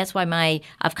jewelry, and that's why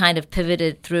I've kind of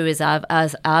pivoted through as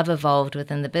I've evolved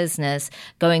within the business,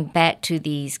 going back to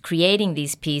creating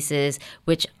these pieces,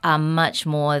 which are much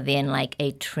more than like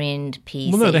a trend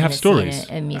piece. Well, no, they have stories.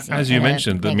 As you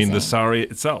mentioned, the sari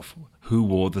itself. Who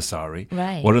wore the sari?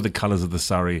 Right. What do the colors of the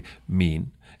sari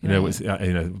mean? It's,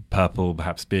 purple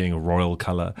perhaps being a royal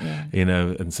color,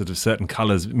 and sort of certain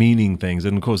colors meaning things.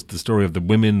 And of course, the story of the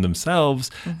women themselves,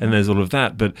 and there's all of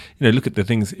that. But, look at the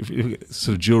things, if you look at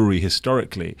sort of jewelry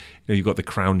historically, you've got the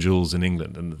crown jewels in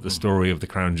England and the story of the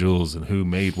crown jewels and who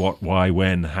made what, why,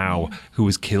 when, how, who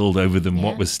was killed over them,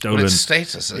 what was stolen. Well, it's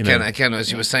status. Again,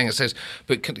 as you were saying, it says,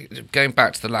 but going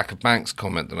back to the lack of banks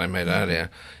comment that I made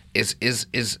earlier, is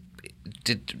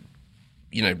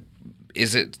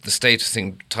it the status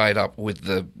thing tied up with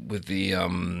the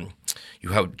you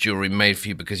have jewelry made for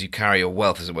you because you carry your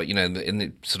wealth, as it were, in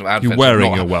the sort of advent. You're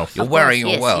wearing your wealth. You're wearing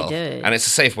your wealth, you do. And it's a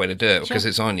safe way to do it because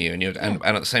it's on you, and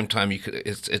at the same time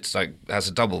it's like has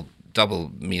a double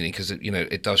meaning because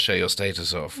it does show your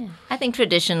status off. Yeah. I think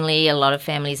traditionally a lot of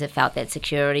families have felt that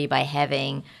security by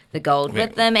having the gold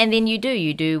with them, and then you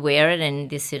do wear it, and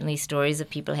there's certainly stories of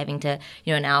people having to,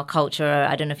 in our culture,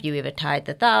 I don't know if you ever tied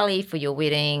the thali for your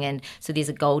wedding, and so there's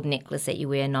a gold necklace that you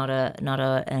wear, not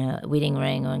a wedding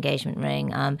ring or engagement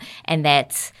ring, and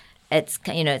that's.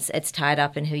 It's tied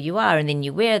up in who you are, and then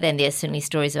you wear them. There's certainly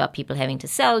stories about people having to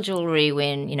sell jewelry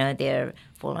when they're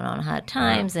fallen on hard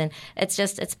times, and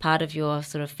it's part of your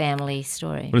sort of family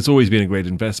story. But it's always been a great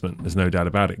investment. There's no doubt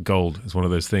about it. Gold is one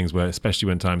of those things where, especially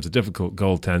when times are difficult,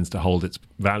 gold tends to hold its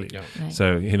value. Yeah. Right.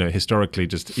 So historically,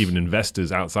 just even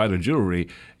investors outside of jewelry,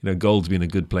 gold's been a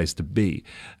good place to be.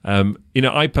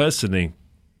 I personally,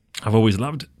 I've always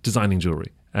loved designing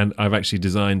jewelry. And I've actually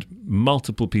designed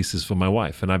multiple pieces for my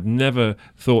wife. And I've never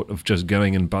thought of just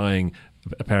going and buying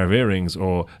a pair of earrings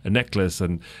or a necklace.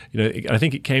 And, I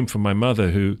think it came from my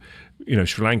mother who,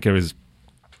 Sri Lanka is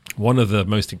one of the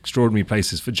most extraordinary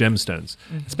places for gemstones,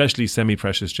 especially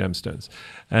semi-precious gemstones.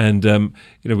 And,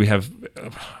 we have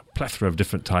a plethora of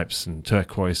different types, and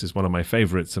turquoise is one of my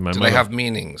favorites. And do they have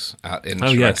meanings in Sri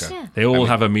Lanka? Yes. Yeah. They all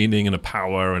have a meaning and a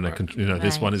power, and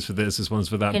this one is for this one's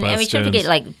for that. And we should forget,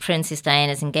 like Princess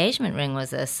Diana's engagement ring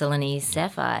was a Ceylonese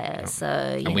sapphire. Yeah. So,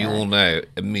 and we all know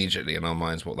immediately in our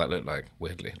minds what that looked like,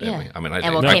 weirdly, don't we? I mean, I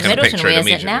don't. Kate Middleton wears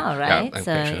it now, right?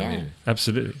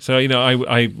 Absolutely. So,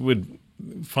 I would.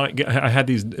 I had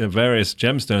these various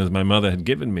gemstones my mother had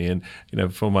given me, and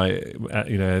for my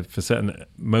for certain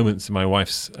moments in my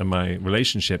wife's and my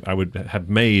relationship, I would have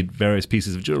made various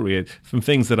pieces of jewelry from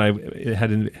things that I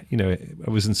had I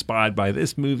was inspired by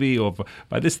this movie or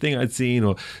by this thing I'd seen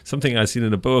or something I'd seen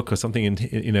in a book or something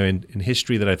in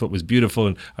history that I thought was beautiful,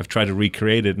 and I've tried to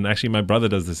recreate it. And actually my brother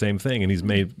does the same thing, and he's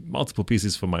made multiple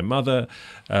pieces for my mother,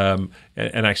 and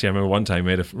actually I remember one time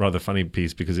he made a rather funny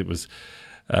piece because it was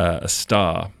a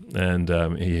star, and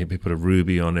he put a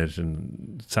ruby on it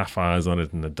and sapphires on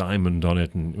it and a diamond on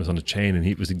it, and it was on a chain, and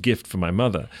it was a gift for my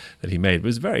mother that he made. It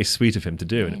was very sweet of him to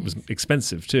do, and it was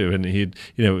expensive too, and it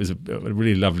was a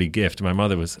really lovely gift. My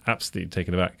mother was absolutely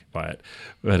taken aback by it.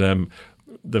 But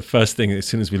the first thing, as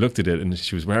soon as we looked at it and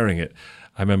she was wearing it,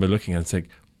 I remember looking and saying,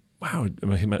 wow,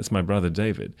 it's my brother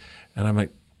David. And I'm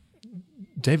like,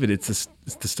 David, it's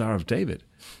the Star of David.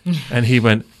 And he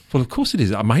went, well, of course it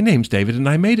is. My name's David, and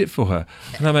I made it for her.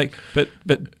 And I'm like, but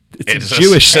it's a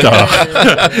Jewish star.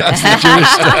 It's a Jewish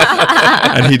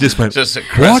star. And he just went,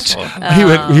 what?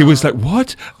 Oh. He was like,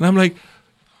 what? And I'm like,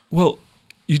 well,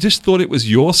 you just thought it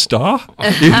was your star?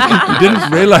 You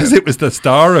didn't realize it was the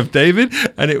Star of David?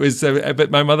 And it was, but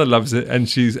my mother loves it, and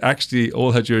she's actually,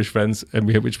 all her Jewish friends, and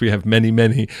which we have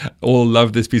many, all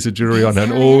love this piece of jewelry on her,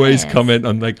 and always comment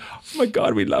on like, my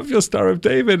God, we love your Star of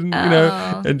David, and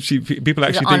and people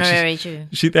actually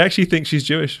think they actually think she's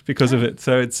Jewish because of it.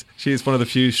 So she's one of the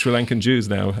few Sri Lankan Jews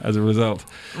now as a result.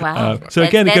 Wow. So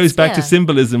again, it goes back to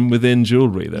symbolism within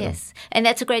jewelry, though. Yes, and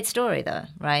that's a great story, though,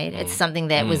 right? It's something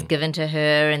that was given to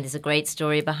her, and there's a great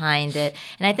story behind it.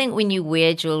 And I think when you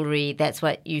wear jewelry, that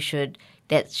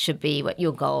should be what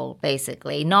your goal,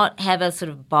 basically. Not have a sort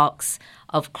of box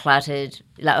of cluttered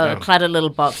little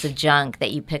box of junk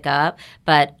that you pick up.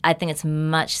 But I think it's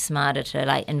much smarter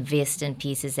to invest in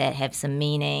pieces that have some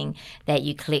meaning, that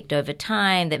you collect over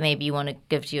time, that maybe you want to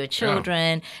give to your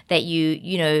children,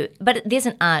 that but there's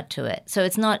an art to it. So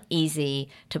it's not easy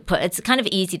to put. It's kind of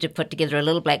easy to put together a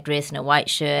little black dress and a white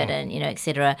shirt and,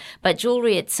 etc. But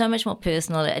jewelry, it's so much more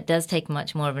personal. It does take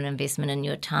much more of an investment in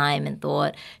your time and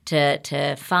thought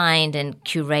to find and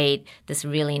curate this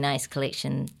really nice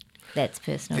collection that's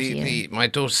personal to you. My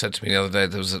daughter said to me the other day,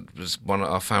 there was one,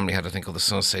 our family had a thing called the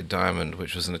Sensei diamond,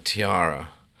 which was in a tiara,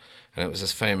 and it was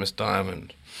this famous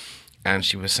diamond. And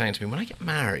she was saying to me, when I get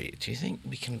married, do you think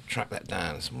we can track that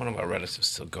down? So one of our relatives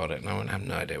still got it, and I have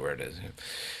no idea where it is.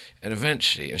 And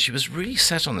eventually, and she was really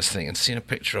set on this thing and seen a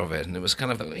picture of it, and it was kind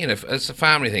of, it's a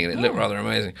family thing, and it looked rather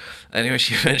amazing. Anyway,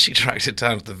 she eventually tracked it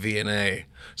down to the V&A,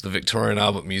 the Victoria and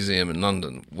Albert Museum in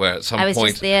London, where at some point... I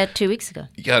was just there 2 weeks ago.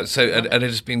 Yeah, so and it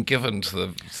has been given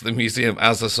to the museum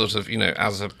as a sort of,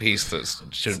 as a piece that's...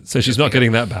 So she's not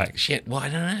getting that back? Well, I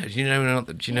don't know. Do you know anyone at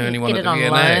the V&A? Get it on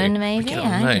loan, maybe? Get it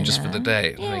on loan just for the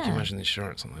day. Yeah. Can you imagine the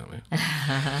insurance on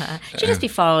that? She'd just be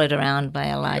followed around by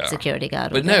a live security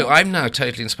guard. But no, I'm now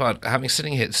totally inspired. Having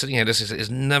sitting here, it's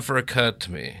never occurred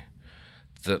to me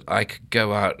that I could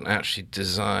go out and actually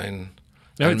design...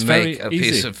 it's make very a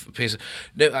easy. piece of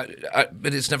no,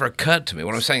 but it's never occurred to me.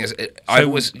 What I'm saying is,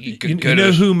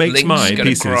 who makes my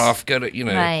pieces? Graph,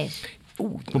 Right.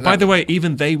 Well, by the way,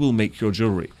 even they will make your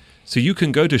jewelry. So you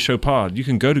can go to Chopard, you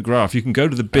can go to Graph, you can go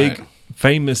to the big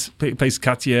famous place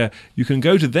Cartier. You can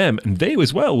go to them, and they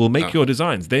as well will make your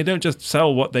designs. They don't just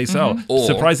sell what they sell.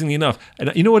 Surprisingly enough,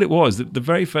 and you know what it was? The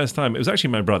very first time, it was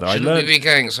actually my brother. Shouldn't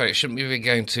we be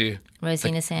going to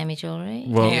Rosina Sammy Jewelry?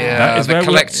 Well, that is where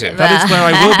collective. That is where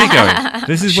I will be going.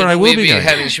 This is where I will be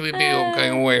going. Should we be all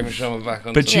going away from Sharma back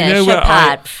on? But you know where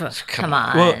come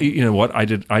on. Well, you know what? I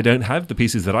don't have the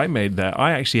pieces that I made there.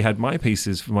 I actually had my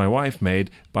pieces for my wife made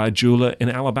by a jeweler in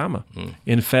Alabama,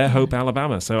 in Fairhope,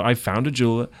 Alabama. So I found a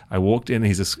jeweler. I walked in.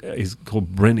 He's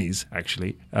called Brenny's,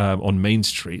 actually, on Main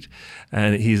Street.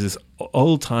 And he's this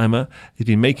old timer. He's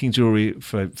been making jewelry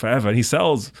for forever. And he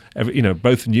sells,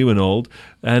 both new and old.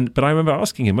 But I remember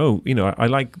asking him,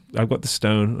 I've got the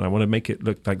stone, and I want to make it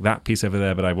look like that piece over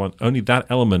there, but I want only that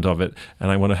element of it,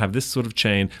 and I want to have this sort of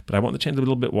chain, but I want the chain a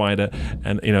little bit wider,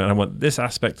 and and I want this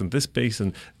aspect and this piece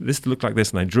and this to look like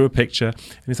this. And I drew a picture,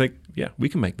 and he's like, yeah, we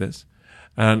can make this.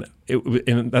 And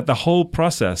the whole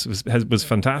process was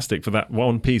fantastic for that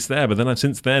one piece there. But then I've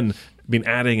since then been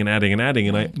adding and adding and adding,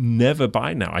 and I never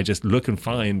buy now. I just look and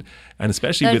find, and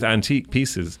especially with antique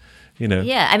pieces.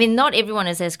 Yeah, I mean, not everyone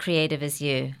is as creative as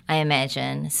you, I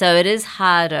imagine. So it is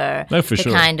harder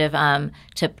kind of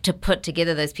to put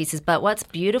together those pieces. But what's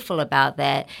beautiful about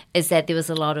that is that there was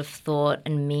a lot of thought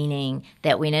and meaning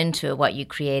that went into what you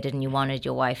created and you wanted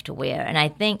your wife to wear. And I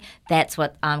think that's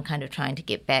what I'm kind of trying to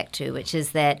get back to, which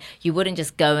is that you wouldn't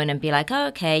just go in and be like, oh,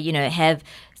 okay, have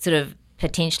sort of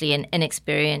potentially an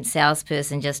inexperienced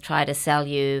salesperson just try to sell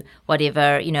you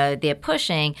whatever, they're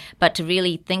pushing, but to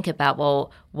really think about,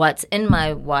 well, what's in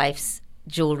my wife's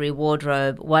jewelry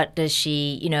wardrobe? What does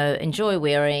she, enjoy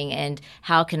wearing? And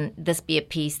how can this be a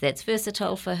piece that's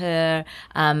versatile for her,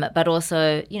 but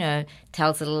also,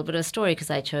 tells a little bit of a story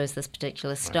because I chose this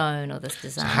particular stone or this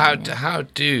design.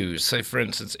 So for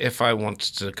instance, if I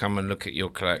wanted to come and look at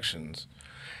your collections,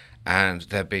 and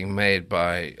they're being made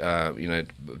by,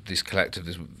 these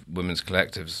women's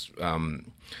collectives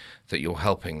that you're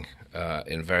helping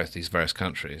in these various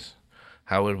countries.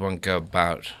 How would one go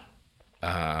about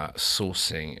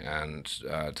sourcing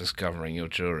and discovering your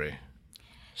jewelry?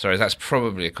 Sorry, that's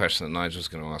probably a question that Nigel's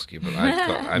going to ask you, but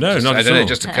it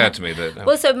just occurred to me that...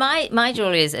 Well, so my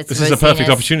jewelry is... This is a perfect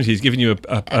opportunity. He's given you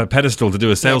a pedestal to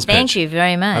do a sales pitch. Thank you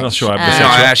very much. I'm not sure I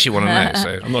actually want to know.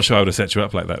 So. I'm not sure I would have set you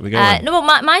up like that.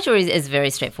 My jewelry is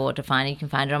very straightforward to find. You can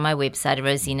find it on my website at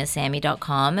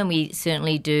rosinasammy.com, and we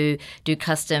certainly do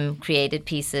custom created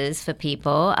pieces for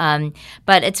people.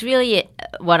 But it's really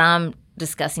what I'm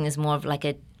discussing is more of like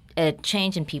a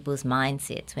change in people's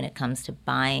mindsets when it comes to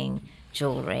buying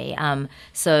jewelry.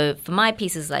 So for my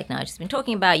pieces, like now I've just been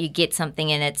talking about, you get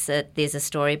something and there's a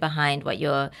story behind what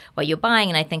you're buying.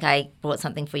 And I think I bought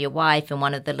something for your wife, and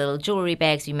one of the little jewelry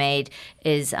bags you made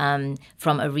is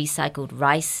from a recycled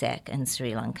rice sack in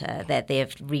Sri Lanka that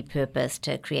they've repurposed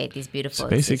to create these beautiful. So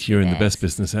basically, you're in the best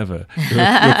business ever.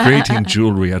 You're creating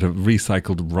jewelry out of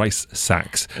recycled rice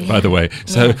sacks, by the way.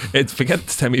 So forget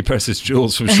the semi-precious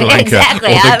jewels from Sri Lanka or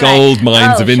the gold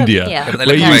mines of India.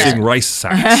 We're using rice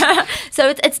sacks. So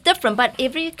it's different, but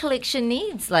every collection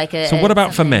needs like a... So what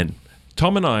about for men?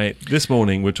 Tom and I, this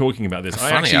morning, were talking about this.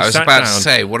 I was about to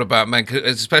say, what about men?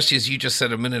 Especially as you just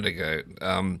said a minute ago,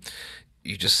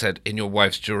 you just said in your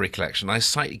wife's jewelry collection. I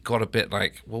slightly got a bit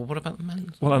like, well, what about the men?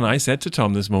 Well, and I said to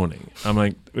Tom this morning, I'm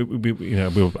like,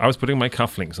 I was putting my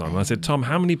cufflinks on. And I said, Tom,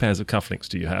 how many pairs of cufflinks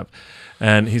do you have?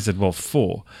 And he said, well,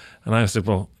 4. And I said,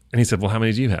 and he said, well, how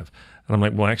many do you have? And I'm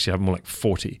like, well, actually, I have more like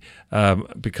 40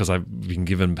 because I've been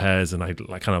given pairs and I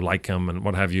kind of like them and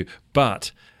what have you.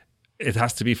 But it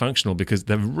has to be functional because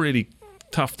they're really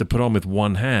tough to put on with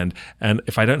one hand. And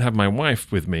if I don't have my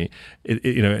wife with me,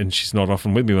 and she's not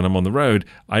often with me when I'm on the road,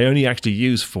 I only actually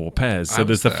use 4 pairs. So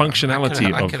there's the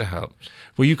functionality I could have helped.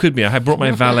 Well, you could be. I have brought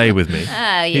my valet with me.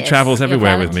 He travels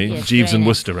everywhere with me. Yes, Jeeves and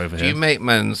Worcester over here. Do you make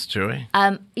men's jewelry?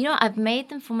 I've made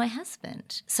them for my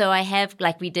husband. So I have,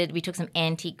 we took some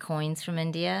antique coins from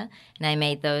India and I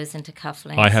made those into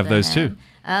cufflinks. I have those too.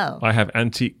 Oh. I have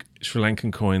antique Sri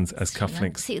Lankan coins as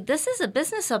cufflinks. See, this is a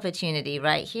business opportunity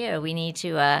right here. We need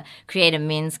to create a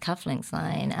men's cufflinks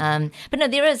line. But no,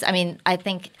 there is, I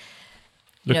think...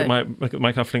 Look at my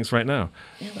cufflinks right now.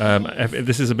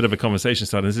 This is a bit of a conversation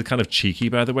starter. This is kind of cheeky,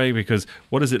 by the way, because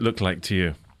what does it look like to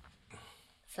you?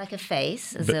 It's like a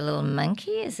face. Is it a little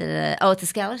monkey? Is it it's a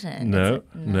skeleton. No.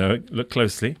 Look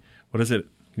closely. What is it?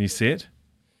 Can you see it?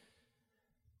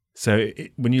 So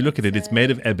when you look at it, it's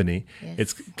made of ebony. Yes.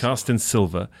 It's cast in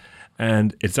silver,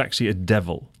 and it's actually a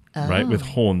devil. Right, with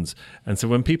horns. And so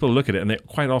when people look at it, and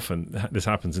quite often this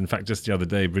happens. In fact, just the other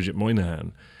day, Bridget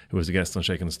Moynihan, who was a guest on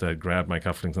Shaken and Stirred, grabbed my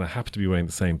cufflinks, and I happened to be wearing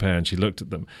the same pair, and she looked at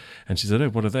them, and she said, "Oh,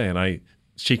 what are they?" And I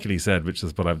cheekily said, which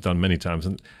is what I've done many times,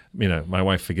 and my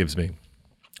wife forgives me.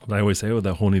 But I always say, "Oh,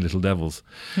 they're horny little devils,"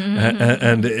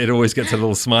 and it always gets a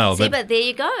little smile. See, but there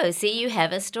you go. See, you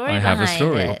have a story. I have a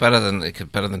story. It. Well,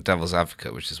 better than Devil's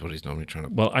Advocate, which is what he's normally trying to.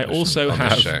 Well, I also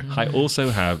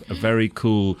have a very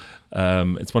cool.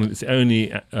 It's the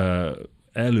only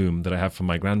heirloom that I have from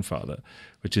my grandfather,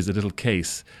 which is a little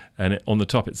case, and on the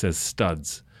top it says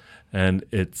studs, and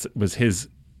it was his,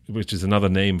 which is another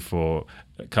name for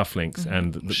cufflinks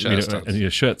and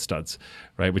shirt studs,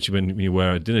 right? Which when you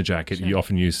wear a dinner jacket, you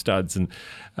often use studs, and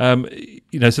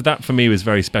so that for me was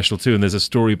very special too. And there's a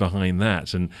story behind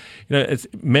that, and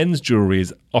men's jewelry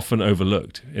is often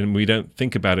overlooked, and we don't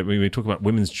think about it. We talk about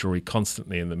women's jewelry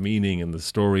constantly and the meaning and the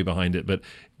story behind it, but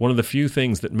one of the few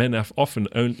things that men often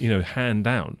hand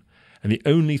down, and the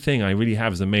only thing I really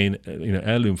have as a main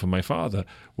heirloom from my father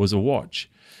was a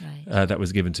watch. Right. That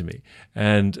was given to me,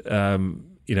 and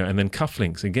and then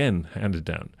cufflinks again handed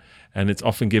down, and it's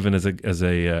often given as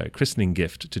a christening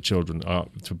gift to children,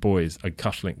 to boys,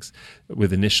 cufflinks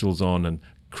with initials on and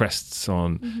crests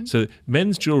on. Mm-hmm. So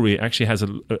men's jewelry actually has a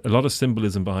lot of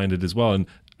symbolism behind it as well. And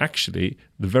actually,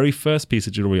 the very first piece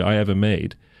of jewelry I ever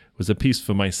made was a piece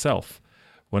for myself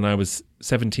when I was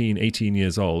 17, 18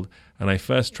 years old, and I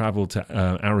first traveled to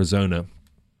Arizona.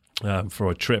 For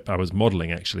a trip. I was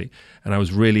modeling actually, and I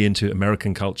was really into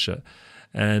American culture,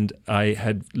 and I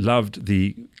had loved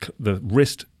the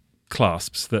wrist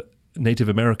clasps that Native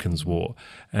Americans wore,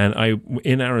 and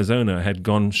in Arizona I had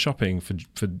gone shopping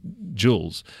for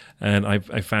jewels, and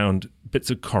I found bits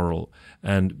of coral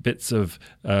and bits of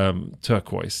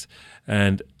turquoise,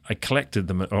 and I collected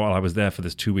them while I was there for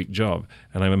this 2-week job,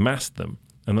 and I amassed them.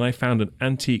 And then I found an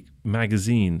antique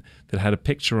magazine that had a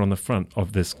picture on the front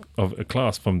of a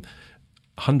clasp from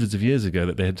hundreds of years ago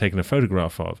that they had taken a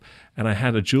photograph of. And I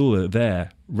had a jeweler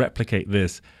there replicate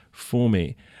this for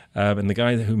me. And the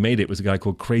guy who made it was a guy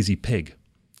called Crazy Pig.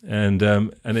 And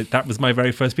that was my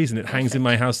very first piece, and it hangs in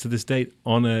my house to this date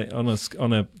on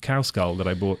a cow skull that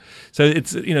I bought. So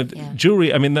it's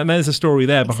jewelry. I mean, there's a story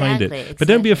there behind it. But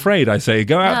don't be afraid. I say,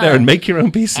 go out there and make your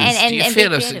own pieces. Do you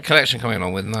feel a collection coming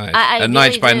on with Nige?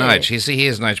 Nige by Nige. He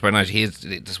is Nige by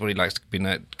Nige. That's what he likes to be.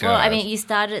 You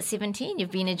started at 17. You've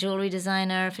been a jewelry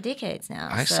designer for decades now.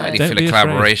 I slightly feel a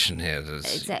collaboration here.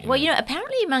 Exactly. Well,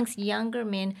 apparently amongst younger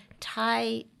men,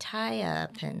 tie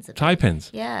pins. Tie pins?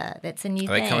 Yeah, that's a new thing.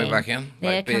 Are they coming back in?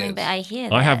 They're Like coming beards? back. I hear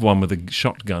that. I have one with a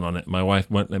shotgun on it. My wife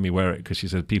won't let me wear it because she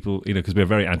said people, because we're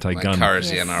very anti-gun. Encourage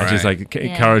the Yes. NRA. And she's like, it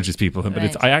encourages people. But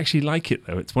Right. I actually like it,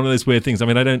 though. It's one of those weird things. I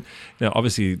mean, I don't,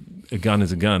 obviously a gun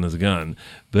is a gun is a gun.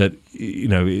 But,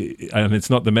 and it's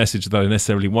not the message that I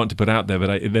necessarily want to put out there.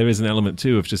 But there is an element,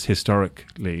 too, of just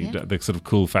historically, the sort of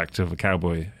cool factor of a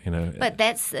cowboy, But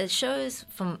it shows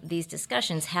from these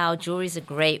discussions how jewelry is a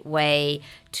great way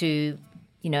to,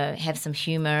 have some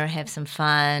humor, have some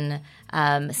fun,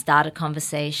 start a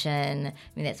conversation. I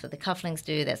mean, that's what the cufflinks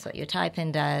do. That's what your tie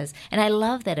pin does. And I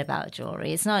love that about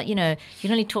jewelry. It's not, you don't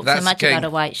only talk so much about a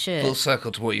white shirt. Full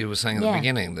circle to what you were saying at the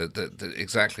beginning. That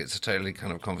exactly, it's a totally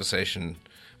kind of conversation.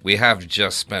 We have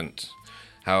just spent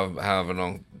however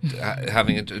long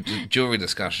having a jewelry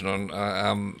discussion on,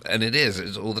 and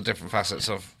it's all the different facets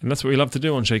of. And that's what we love to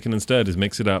do on Shaken and Stirred, is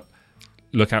mix it up,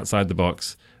 look outside the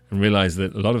box, and realize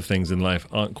that a lot of things in life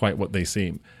aren't quite what they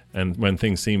seem. And when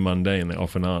things seem mundane, they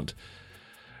often aren't.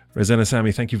 Rosanna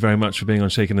Sammy, thank you very much for being on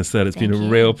Shaken and Stirred. It's been a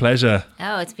real pleasure.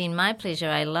 Oh, it's been my pleasure.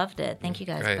 I loved it. Thank you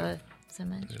guys both so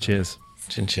much. Cheers.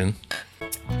 Chin chin.